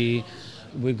availability.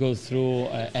 We go through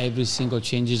every single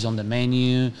changes on the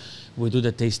menu. We do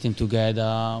the tasting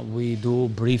together. We do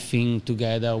briefing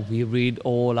together. We read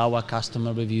all our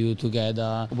customer review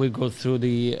together. We go through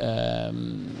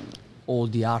all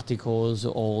the articles,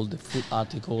 all the food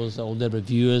articles, all the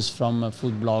reviewers from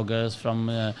food bloggers,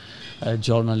 from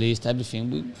journalists,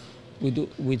 everything.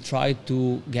 We try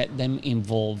to get them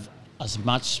involved as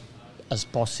much as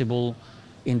possible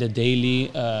in the daily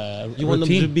you want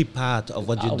routine. Them to be part of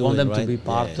what you're doing, I want them right? to be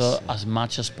part as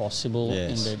much as possible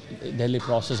in the daily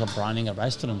process of running a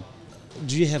restaurant.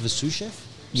 Do you have a sous chef?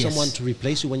 Yes. Someone to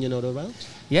replace you when you're not around?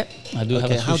 Yeah, I do have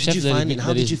a sous chef.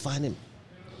 How did you find him?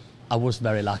 I was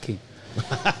very lucky.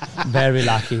 Very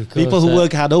lucky. People who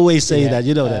work hard always say that,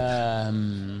 you know that.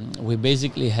 We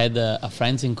basically had a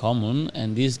friends in common,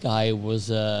 and this guy was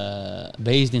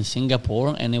based in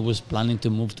Singapore, and he was planning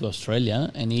to move to Australia,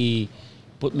 and he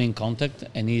put me in contact,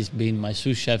 and he's been my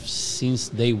sous chef since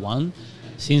day one.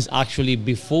 Since actually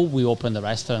before we opened the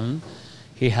restaurant,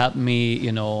 he helped me,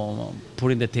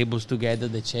 putting the tables together,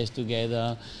 the chairs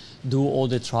together, do all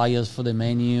the trials for the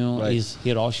menu. Right. He's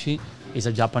Hiroshi. He's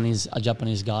a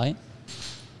Japanese guy.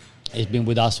 He's been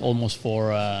with us almost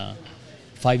for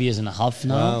 5 years and a half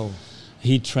now. Wow.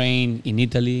 He trained in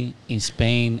Italy, in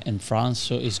Spain, and France,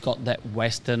 so he's got that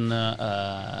Western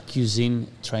cuisine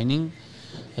training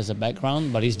as a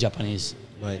background, but he's Japanese.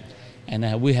 Right.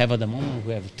 And we have at the moment,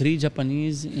 we have 3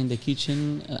 Japanese in the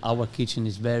kitchen. Our kitchen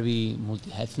is very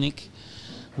multi-ethnic.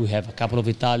 We have a couple of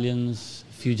Italians,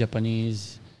 a few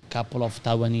Japanese, a couple of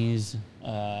Taiwanese.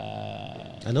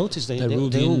 I noticed they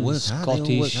all work hard. Scottish.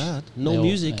 They all work hard. No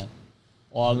music.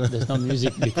 Well, there's no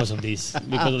music because of this,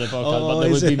 because of the podcast, but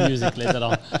there will be music later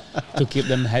on to keep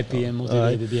them happy and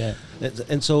motivated. Right. Yeah.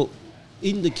 And so,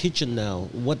 in the kitchen now,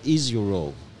 what is your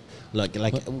role? Like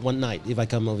one night, if I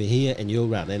come over here and you're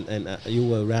around, and you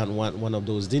were around one of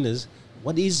those dinners,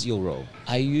 what is your role?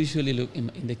 I usually look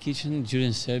in the kitchen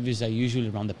during service. I usually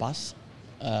run the pass.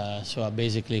 So I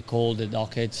basically call the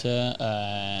dockets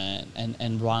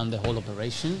and run the whole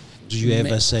operation. Do you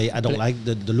ever say, I don't like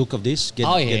the look of this, get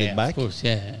it back? Of course,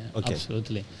 yeah, okay.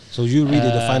 Absolutely. So you're really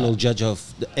the final judge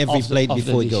of every plate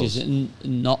before it goes?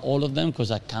 Not all of them,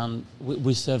 because I can't.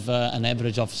 We serve an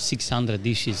average of 600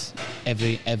 dishes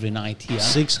every night here.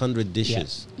 600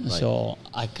 dishes. Yeah. Right. So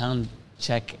I can't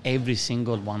check every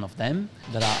single one of them.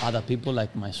 There are other people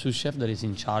like my sous chef that is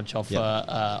in charge of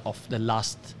the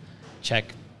last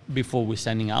check before we're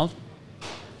sending out.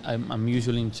 I'm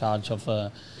usually in charge of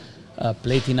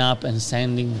plating up and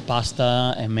sending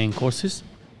pasta and main courses.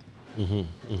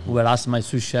 Whereas my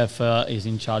sous chef is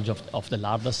in charge of the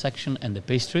larder section and the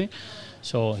pastry.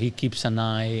 So he keeps an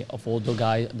eye of all the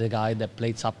guy that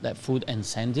plates up that food and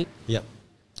sends it. Yeah.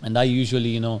 And I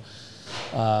usually,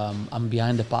 I'm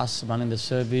behind the pass running the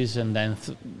service, and then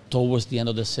towards the end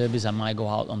of the service I might go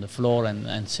out on the floor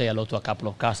and say hello to a couple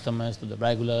of customers, to the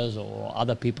regulars or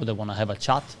other people that want to have a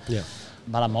chat. Yeah.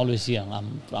 But I'm always here.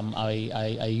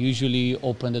 I usually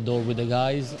open the door with the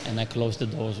guys and I close the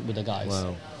doors with the guys.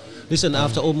 Wow. Listen,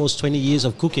 after almost 20 years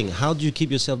of cooking, how do you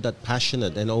keep yourself that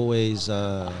passionate and always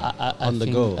on the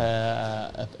go?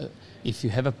 If you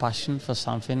have a passion for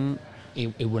something,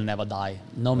 it will never die.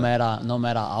 No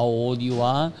matter how old you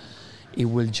are, it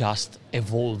will just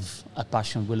evolve. A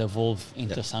passion will evolve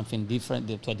into something different,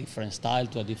 to a different style,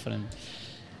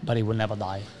 but it will never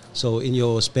die. So in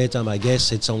your spare time, I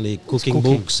guess it's only cooking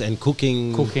books and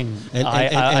cooking.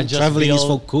 And traveling is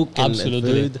for cook and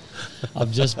food.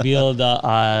 I've just built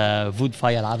a wood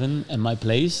fire oven in my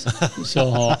place,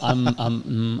 so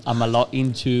I'm a lot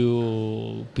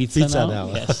into pizza now.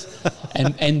 Yes,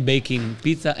 and baking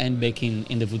pizza and baking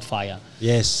in the wood fire.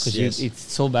 Yes, because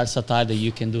it's so versatile that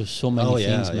you can do so many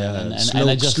things, man. And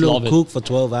I just slow love it. Cook for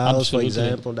 12 hours, absolutely, for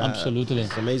example. Absolutely,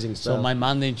 it's amazing stuff. So my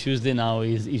Monday and Tuesday now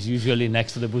is usually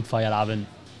next to the wood fire oven.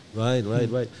 Right.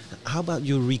 How about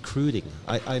your recruiting?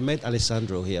 I met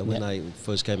Alessandro here when I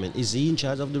first came in. Is he in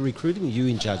charge of the recruiting? You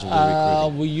in charge of the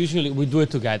recruiting? We do it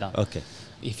together. Okay.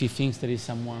 If he thinks there is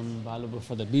someone valuable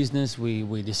for the business,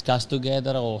 we discuss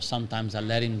together, or sometimes I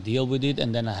let him deal with it,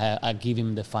 and then I give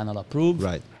him the final approve.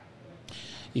 Right.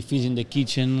 If he's in the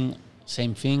kitchen,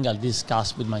 same thing. I'll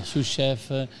discuss with my sous chef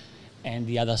and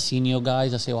the other senior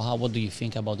guys. I say, what do you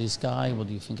think about this guy? What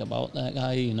do you think about that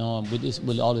guy?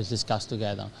 We'll always discuss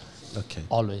together. Okay.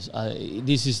 Always.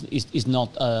 This is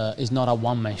not a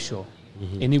one-man show,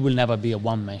 and it will never be a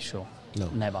one-man show. No.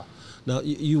 Never. Now,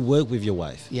 you work with your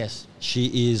wife. Yes.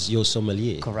 She is your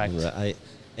sommelier. Correct. Right?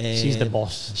 She's the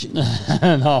boss.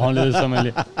 No, only the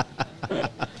sommelier.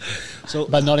 So,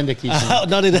 but not in the kitchen.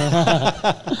 Not in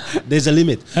the there's a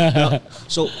limit. Now,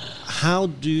 so how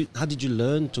did you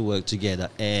learn to work together?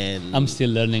 And I'm still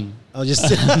learning. I'm just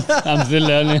I'm still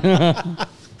learning.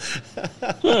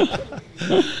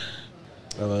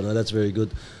 Oh no, that's very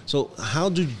good. So how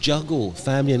do you juggle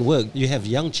family and work? You have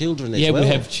young children as well. Yeah, we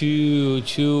have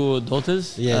two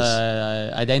daughters.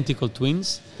 Yes. Identical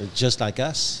twins. Just like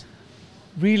us.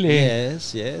 Really?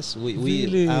 Yes. We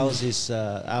Really? ours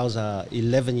are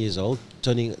 11 years old,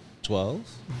 turning 12.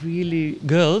 Really?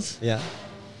 Girls? Yeah.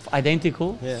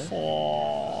 Identical? Yeah.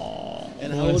 Oh,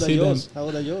 And how old are yours? How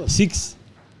old are yours? 6.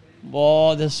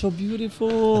 Oh, they're so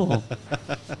beautiful.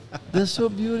 They're so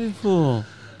beautiful.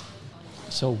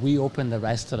 So we opened the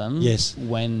restaurant. Yes.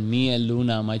 When me and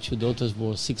Luna, my 2 daughters,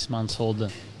 were 6 months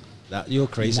old. You're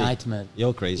crazy. Nightmare.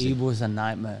 You're crazy. It was a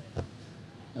nightmare.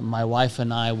 My wife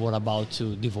and I were about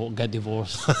to get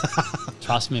divorced.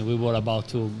 Trust me, we were about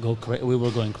to go. We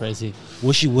were going crazy.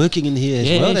 Was she working in here as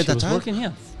well at that time? She was working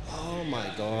here. Oh my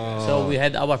God. So we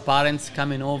had our parents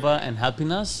coming over and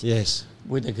helping us. Yes.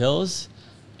 With the girls,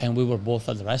 and we were both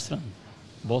at the restaurant.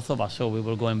 Both of us. So we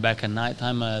were going back at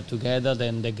nighttime together.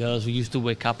 Then the girls, we used to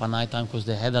wake up at nighttime because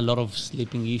they had a lot of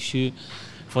sleeping issue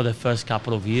for the first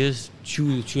couple of years,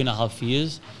 2.5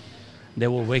 years. They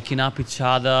were waking up each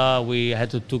other. We had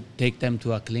to take them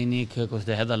to a clinic because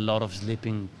they had a lot of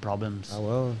sleeping problems.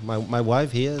 Oh, well, my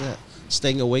wife here,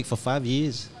 staying awake for 5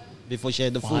 years before she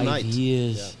had the full night. 5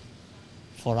 years.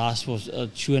 Yeah. For us was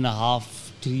 2.5,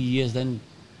 3 years. And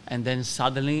then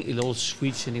suddenly it all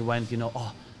switched and it went,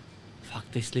 oh, fuck,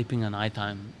 they're sleeping at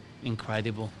nighttime.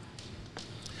 Incredible.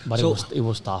 But so, it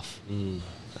was tough.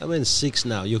 I mean, 6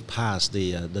 now. You've passed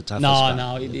the toughest part.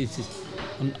 No, it's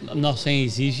I'm not saying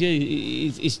it's easier.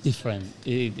 It's different.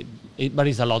 But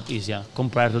it's a lot easier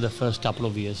compared to the first couple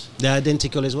of years. They're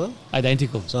identical as well?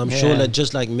 Identical. So I'm sure that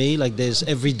just like me, like there's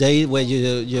every day where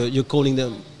you're calling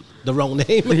them the wrong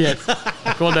name. Yes,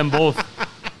 I call them both.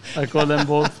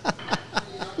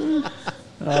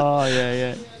 Oh,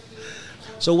 yeah.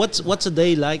 So what's a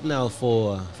day like now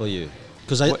for you?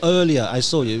 Because earlier I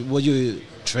saw you. Were you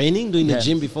training, doing the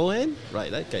gym beforehand?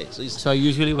 Right, okay. So I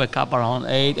usually wake up around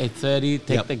 8:30,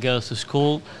 take the girls to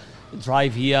school,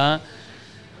 drive here,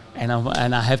 and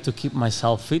I have to keep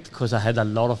myself fit because I had a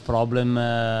lot of problem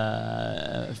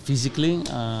physically.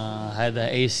 I had an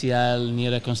ACL, knee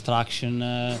reconstruction,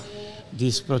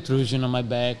 disc protrusion on my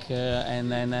back, and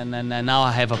now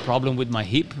I have a problem with my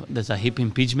hip. There's a hip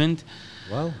impingement.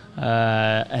 Wow.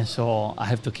 And so I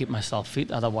have to keep myself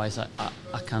fit, otherwise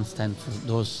I can't stand for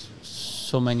those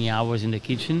so many hours in the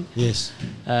kitchen. Yes.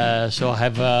 So I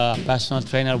have a personal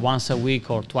trainer once a week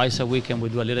or twice a week, and we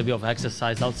do a little bit of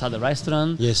exercise outside the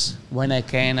restaurant. Yes. When I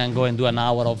can, I go and do an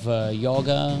hour of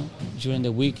yoga during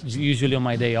the week, usually on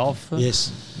my day off.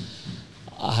 Yes.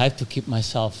 I have to keep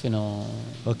myself, fit.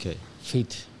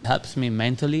 It helps me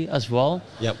mentally as well.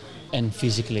 Yep. And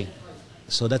physically.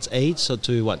 So that's 8, so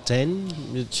to what,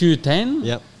 10? To 10.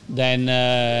 Yep. Then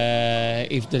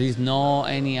if there is no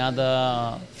any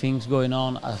other things going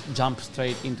on, I jump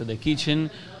straight into the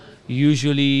kitchen.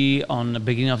 Usually on the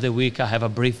beginning of the week, I have a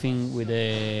briefing with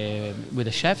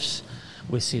the chefs.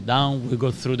 We sit down, we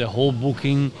go through the whole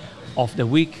booking of the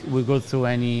week. We go through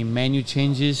any menu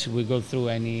changes. We go through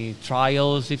any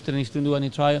trials, if there needs to do any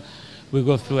trial. We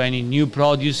go through any new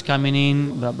produce coming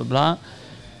in, blah, blah, blah.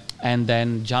 And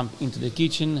then jump into the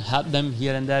kitchen, help them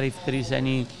here and there if there is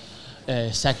any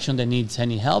section that needs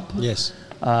any help. Yes.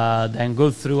 Then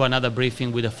go through another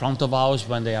briefing with the front of house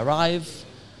when they arrive.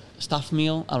 Staff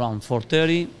meal around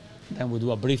 4:30. Then we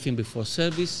do a briefing before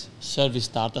service. Service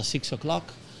starts at 6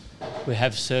 o'clock. We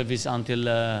have service until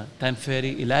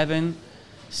 10:30, 11.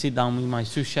 Sit down with my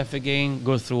sous chef again,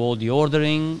 go through all the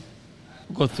ordering,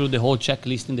 go through the whole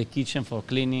checklist in the kitchen for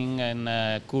cleaning and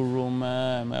cool room,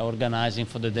 organizing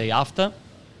for the day after,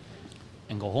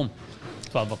 and go home.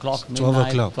 12 o'clock,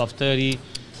 midnight, 12:30,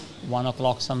 1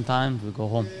 o'clock sometimes, we go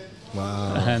home.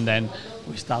 Wow. And then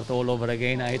we start all over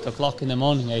again at 8 o'clock in the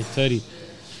morning, 8:30.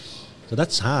 So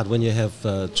that's hard when you have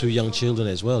 2 young children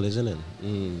as well, isn't it?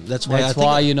 That's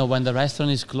why when the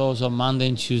restaurant is closed on Monday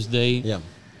and Tuesday,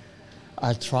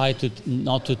 I try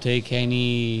not to take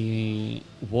any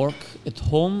work at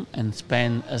home and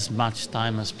spend as much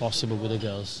time as possible with the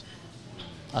girls,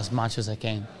 as much as I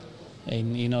can.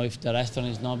 And if the restaurant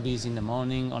is not busy in the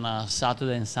morning, on a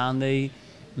Saturday and Sunday,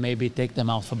 maybe take them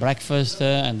out for breakfast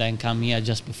and then come here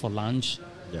just before lunch,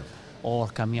 or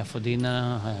come here for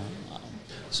dinner.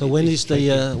 So when is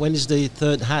the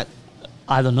third hat?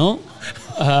 I don't know.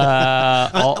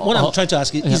 What I'm trying to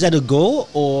ask is that a goal,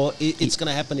 or it's going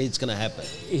to happen? It's going to happen.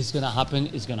 It's going to happen.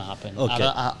 It's going to happen. Okay.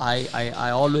 I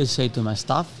always say to my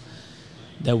staff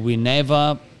that we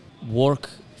never work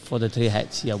for the three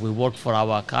heads. Yeah, we work for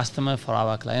our customer, for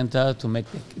our clientele, to make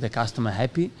the customer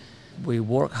happy. We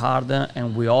work harder,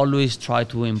 and we always try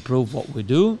to improve what we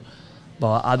do.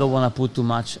 But I don't want to put too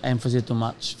much emphasis, too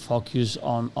much focus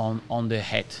on the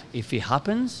head. If it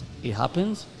happens, it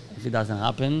happens. If it doesn't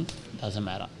happen, it doesn't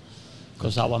matter.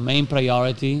 Because our main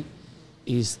priority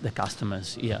is the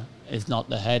customers. Yeah, it's not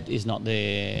the head, it's not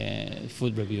the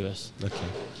food reviewers. Okay.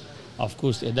 Of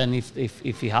course, then if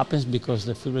it happens because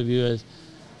the food reviewers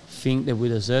think that we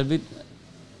deserve it,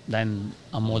 then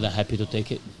I'm more than happy to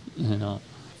take it. You know.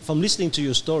 From listening to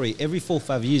your story, every 4 or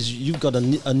 5 years, you've got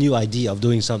a new idea of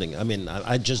doing something. I mean,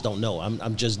 I just don't know.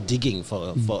 I'm just digging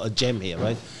for a gem here,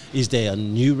 right? Is there a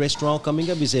new restaurant coming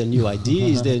up? Is there a new idea?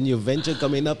 Is there a new venture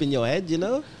coming up in your head, you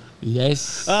know?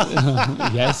 Yes.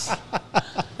 Yes.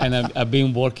 And I've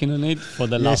been working on it for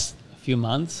the last few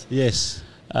months. Yes.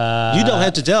 You don't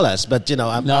have to tell us, but, you know...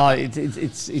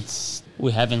 It's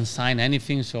we haven't signed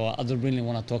anything, so I don't really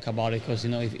want to talk about it, because,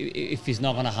 you know, if it's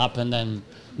not going to happen, then...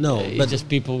 No, but just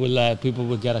people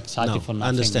will get excited for nothing. I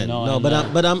understand. You know? No,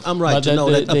 but I'm right to know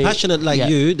that a passionate like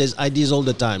you, there's ideas all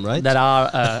the time, right? There are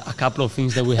a couple of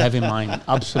things that we have in mind.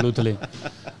 Absolutely,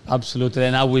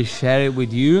 and I will share it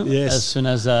with you as soon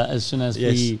as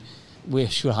we're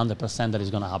sure 100% that it's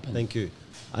going to happen. Thank you.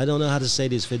 I don't know how to say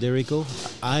this, Federico.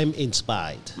 I'm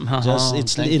inspired.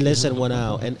 It's in less than 1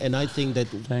 hour, and I think that.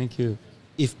 Thank you.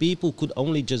 If people could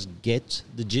only just get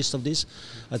the gist of this,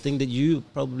 I think that you're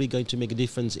probably going to make a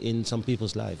difference in some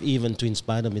people's life, even to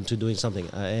inspire them into doing something.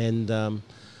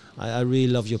 I really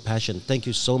love your passion. Thank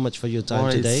you so much for your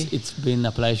time today. It's been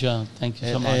a pleasure. Thank you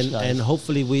so much, guys. And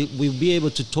hopefully we'll be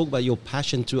able to talk about your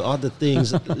passion to other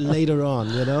things later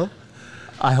on, you know?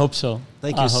 I hope so.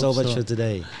 Thank you so much for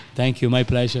today. Thank you. My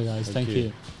pleasure, guys. Thank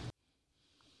you.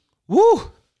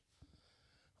 Woo!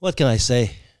 What can I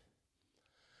say?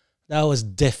 That was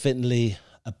definitely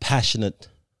a passionate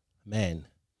man.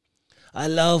 I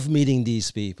love meeting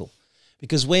these people,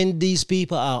 because when these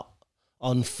people are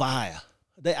on fire,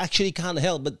 they actually can't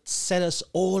help but set us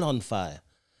all on fire.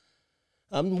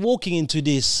 I'm walking into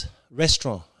this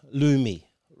restaurant, Lumi,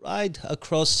 right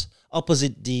across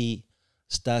opposite the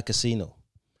Star Casino.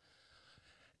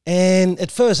 And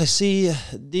at first I see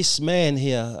this man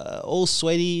here, all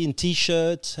sweaty in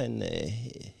T-shirt, and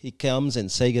he comes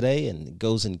and say good day and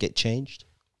goes and get changed.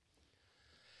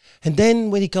 And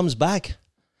then when he comes back,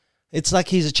 it's like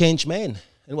he's a changed man.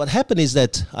 And what happened is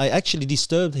that I actually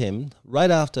disturbed him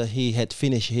right after he had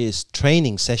finished his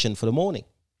training session for the morning.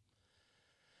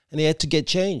 And he had to get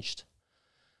changed.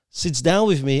 Sits down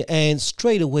with me, and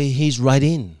straight away he's right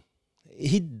in.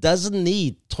 He doesn't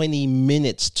need 20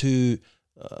 minutes to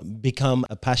become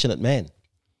a passionate man.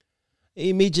 He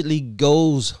immediately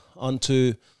goes on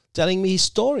to telling me his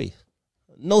story.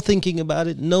 No thinking about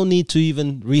it, no need to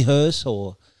even rehearse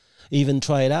or even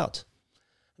try it out,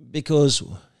 because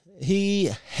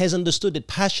he has understood that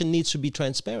passion needs to be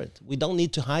transparent. We don't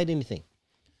need to hide anything.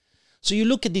 So you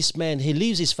look at this man, he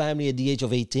leaves his family at the age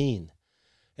of 18.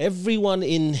 Everyone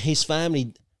in his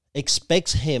family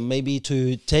expects him maybe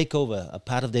to take over a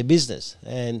part of their business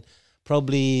and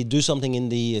probably do something in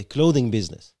the clothing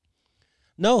business.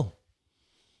 No.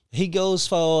 He goes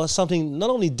for something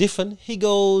not only different, he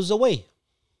goes away.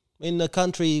 In a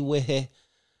country where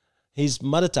his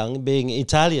mother tongue, being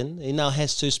Italian, he now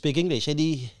has to speak English, and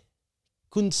he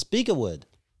couldn't speak a word.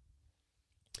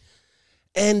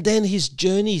 And then his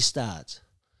journey starts.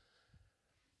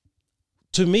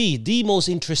 To me, the most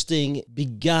interesting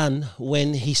began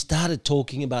when he started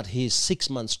talking about his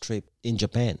 6-month trip in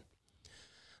Japan.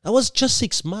 That was just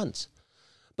 6 months.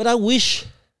 But I wish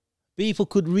people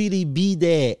could really be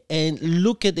there and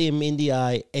look at him in the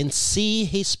eye and see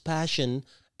his passion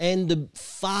and the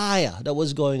fire that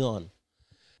was going on.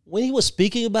 When he was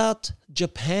speaking about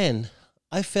Japan,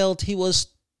 I felt he was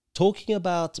talking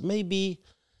about maybe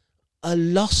a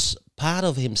lost part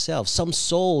of himself, some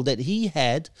soul that he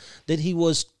had that he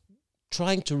was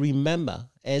trying to remember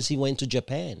as he went to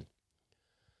Japan.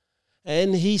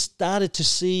 And he started to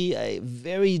see a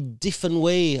very different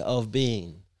way of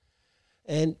being.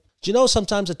 And do you know,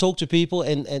 sometimes I talk to people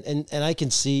and I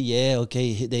can see,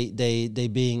 they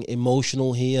being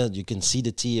emotional here. You can see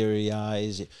the teary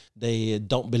eyes. They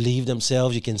don't believe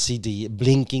themselves. You can see the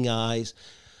blinking eyes.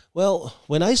 Well,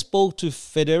 when I spoke to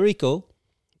Federico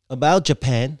about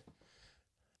Japan,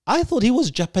 I thought he was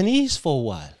Japanese for a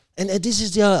while. And this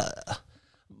is the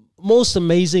most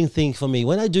amazing thing for me.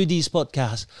 When I do these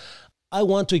podcasts, I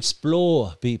want to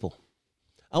explore people.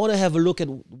 I want to have a look at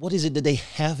what is it that they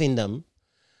have in them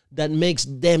that makes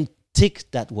them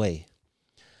tick that way.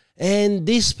 And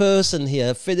this person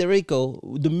here, Federico,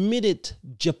 the minute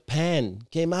Japan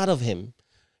came out of him,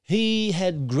 he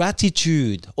had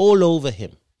gratitude all over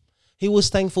him. He was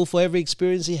thankful for every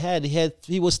experience he had.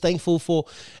 He was thankful for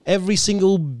every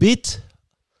single bit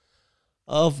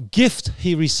of gift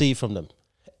he received from them.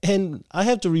 And I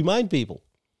have to remind people,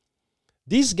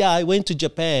 this guy went to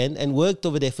Japan and worked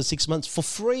over there for 6 months for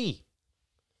free.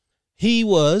 He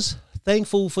was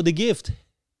thankful for the gift.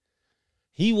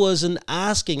 He wasn't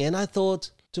asking. And I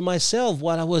thought to myself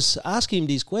while I was asking him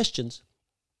these questions,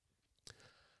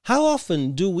 how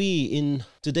often do we in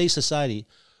today's society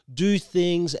do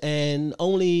things and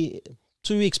only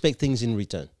to expect things in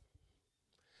return?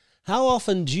 How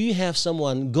often do you have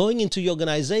someone going into your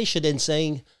organization and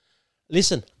saying,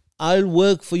 listen, I'll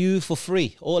work for you for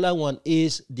free. All I want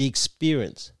is the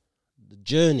experience, the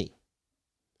journey.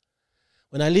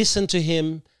 When I listen to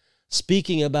him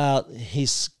speaking about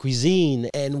his cuisine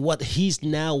and what he's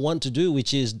now want to do,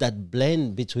 which is that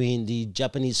blend between the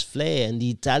Japanese flair and the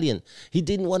Italian. He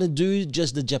didn't want to do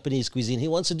just the Japanese cuisine. He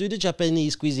wants to do the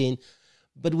Japanese cuisine,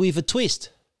 but with a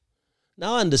twist.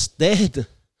 Now I understand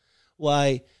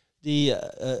why the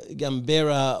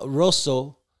Gambera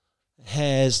Rosso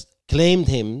has claimed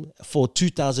him for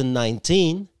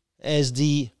 2019 as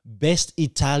the best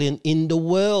Italian in the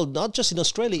world, not just in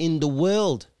Australia, in the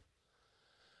world.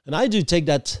 And I do take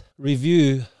that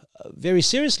review very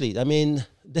seriously. I mean,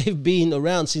 they've been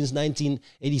around since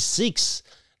 1986.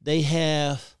 They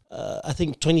have, I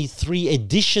think, 23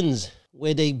 editions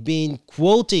where they've been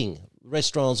quoting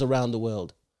restaurants around the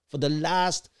world for the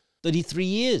last 33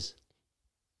 years.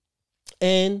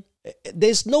 And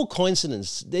there's no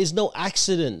coincidence, there's no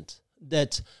accident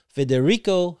that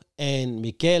Federico and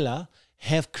Michela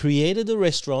have created a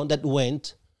restaurant that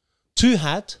went to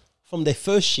hat from their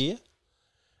first year.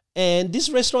 And this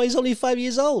restaurant is only 5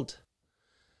 years old.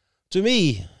 To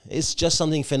me, it's just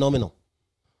something phenomenal.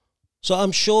 So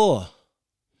I'm sure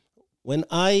when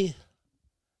I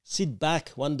sit back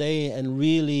one day and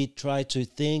really try to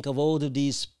think of all of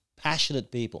these passionate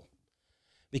people,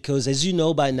 because as you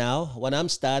know by now, what I'm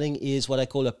starting is what I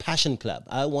call a passion club.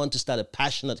 I want to start a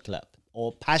passionate club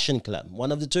or passion club,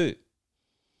 one of the two.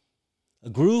 A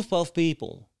group of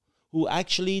people who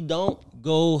actually don't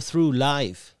go through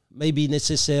life maybe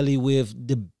necessarily with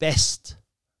the best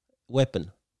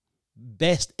weapon,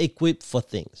 best equipped for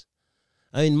things.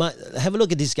 I mean, have a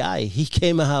look at this guy. He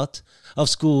came out of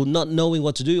school not knowing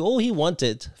what to do. All he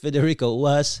wanted, Federico,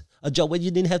 was a job where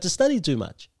you didn't have to study too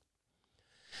much.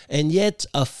 And yet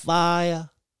a fire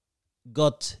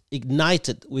got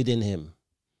ignited within him.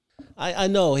 I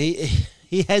know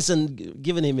he hasn't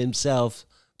given himself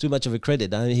too much of a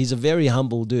credit. I mean, he's a very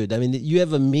humble dude. I mean, you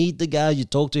ever meet the guy, you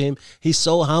talk to him, he's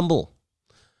so humble.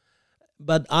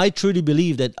 But I truly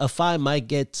believe that a fire might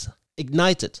get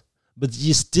ignited, but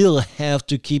you still have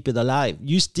to keep it alive.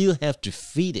 You still have to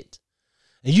feed it.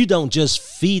 And you don't just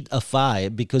feed a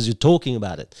fire because you're talking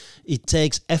about it. It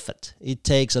takes effort. It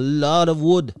takes a lot of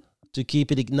wood to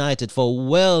keep it ignited for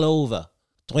well over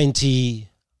 20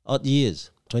 odd years,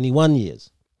 21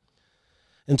 years.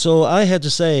 And so I had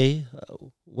to say,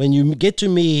 when you get to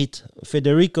meet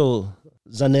Federico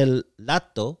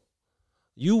Zanellato,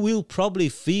 you will probably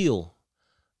feel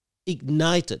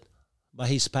ignited by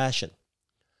his passion.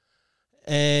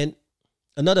 And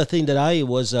another thing that I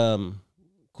was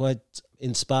quite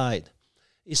inspired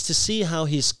is to see how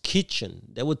his kitchen,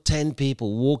 there were 10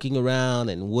 people walking around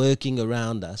and working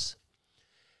around us,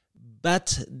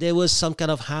 but there was some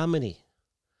kind of harmony.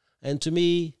 And to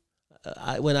me,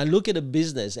 when I look at a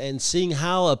business and seeing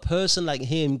how a person like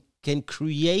him can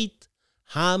create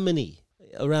harmony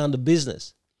around the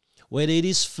business, whether it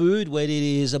is food, whether it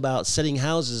is about selling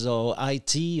houses or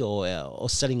IT or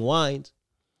selling wines,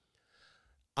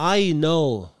 I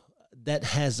know that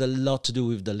has a lot to do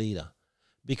with the leader,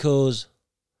 because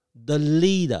the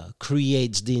leader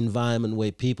creates the environment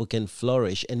where people can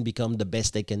flourish and become the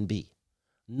best they can be,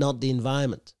 not the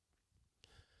environment.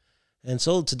 And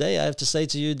so today I have to say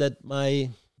to you that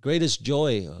my greatest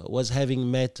joy was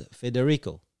having met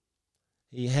Federico.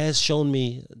 He has shown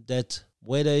me that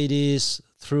whether it is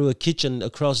through a kitchen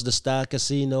across the Star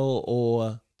Casino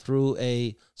or through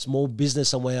a small business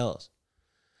somewhere else,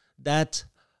 that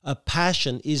a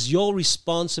passion is your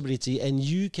responsibility and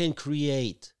you can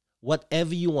create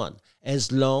whatever you want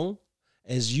as long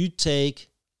as you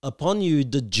take upon you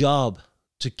the job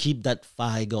to keep that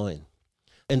fire going.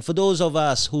 And for those of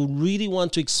us who really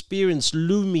want to experience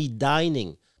Lumi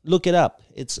dining Look it up.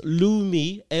 It's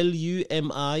Lumi,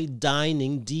 Lumi,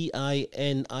 dining,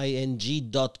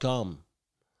 dining.com.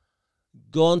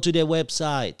 Go onto their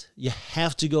website. You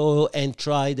have to go and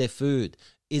try their food.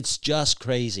 It's just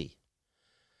crazy.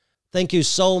 Thank you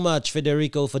so much,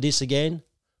 Federico, for this again.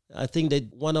 I think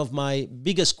that one of my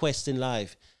biggest quests in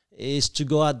life is to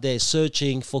go out there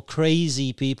searching for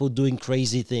crazy people doing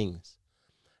crazy things.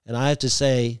 And I have to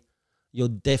say, you're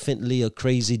definitely a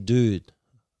crazy dude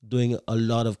doing a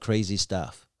lot of crazy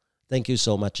stuff. Thank you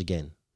so much again.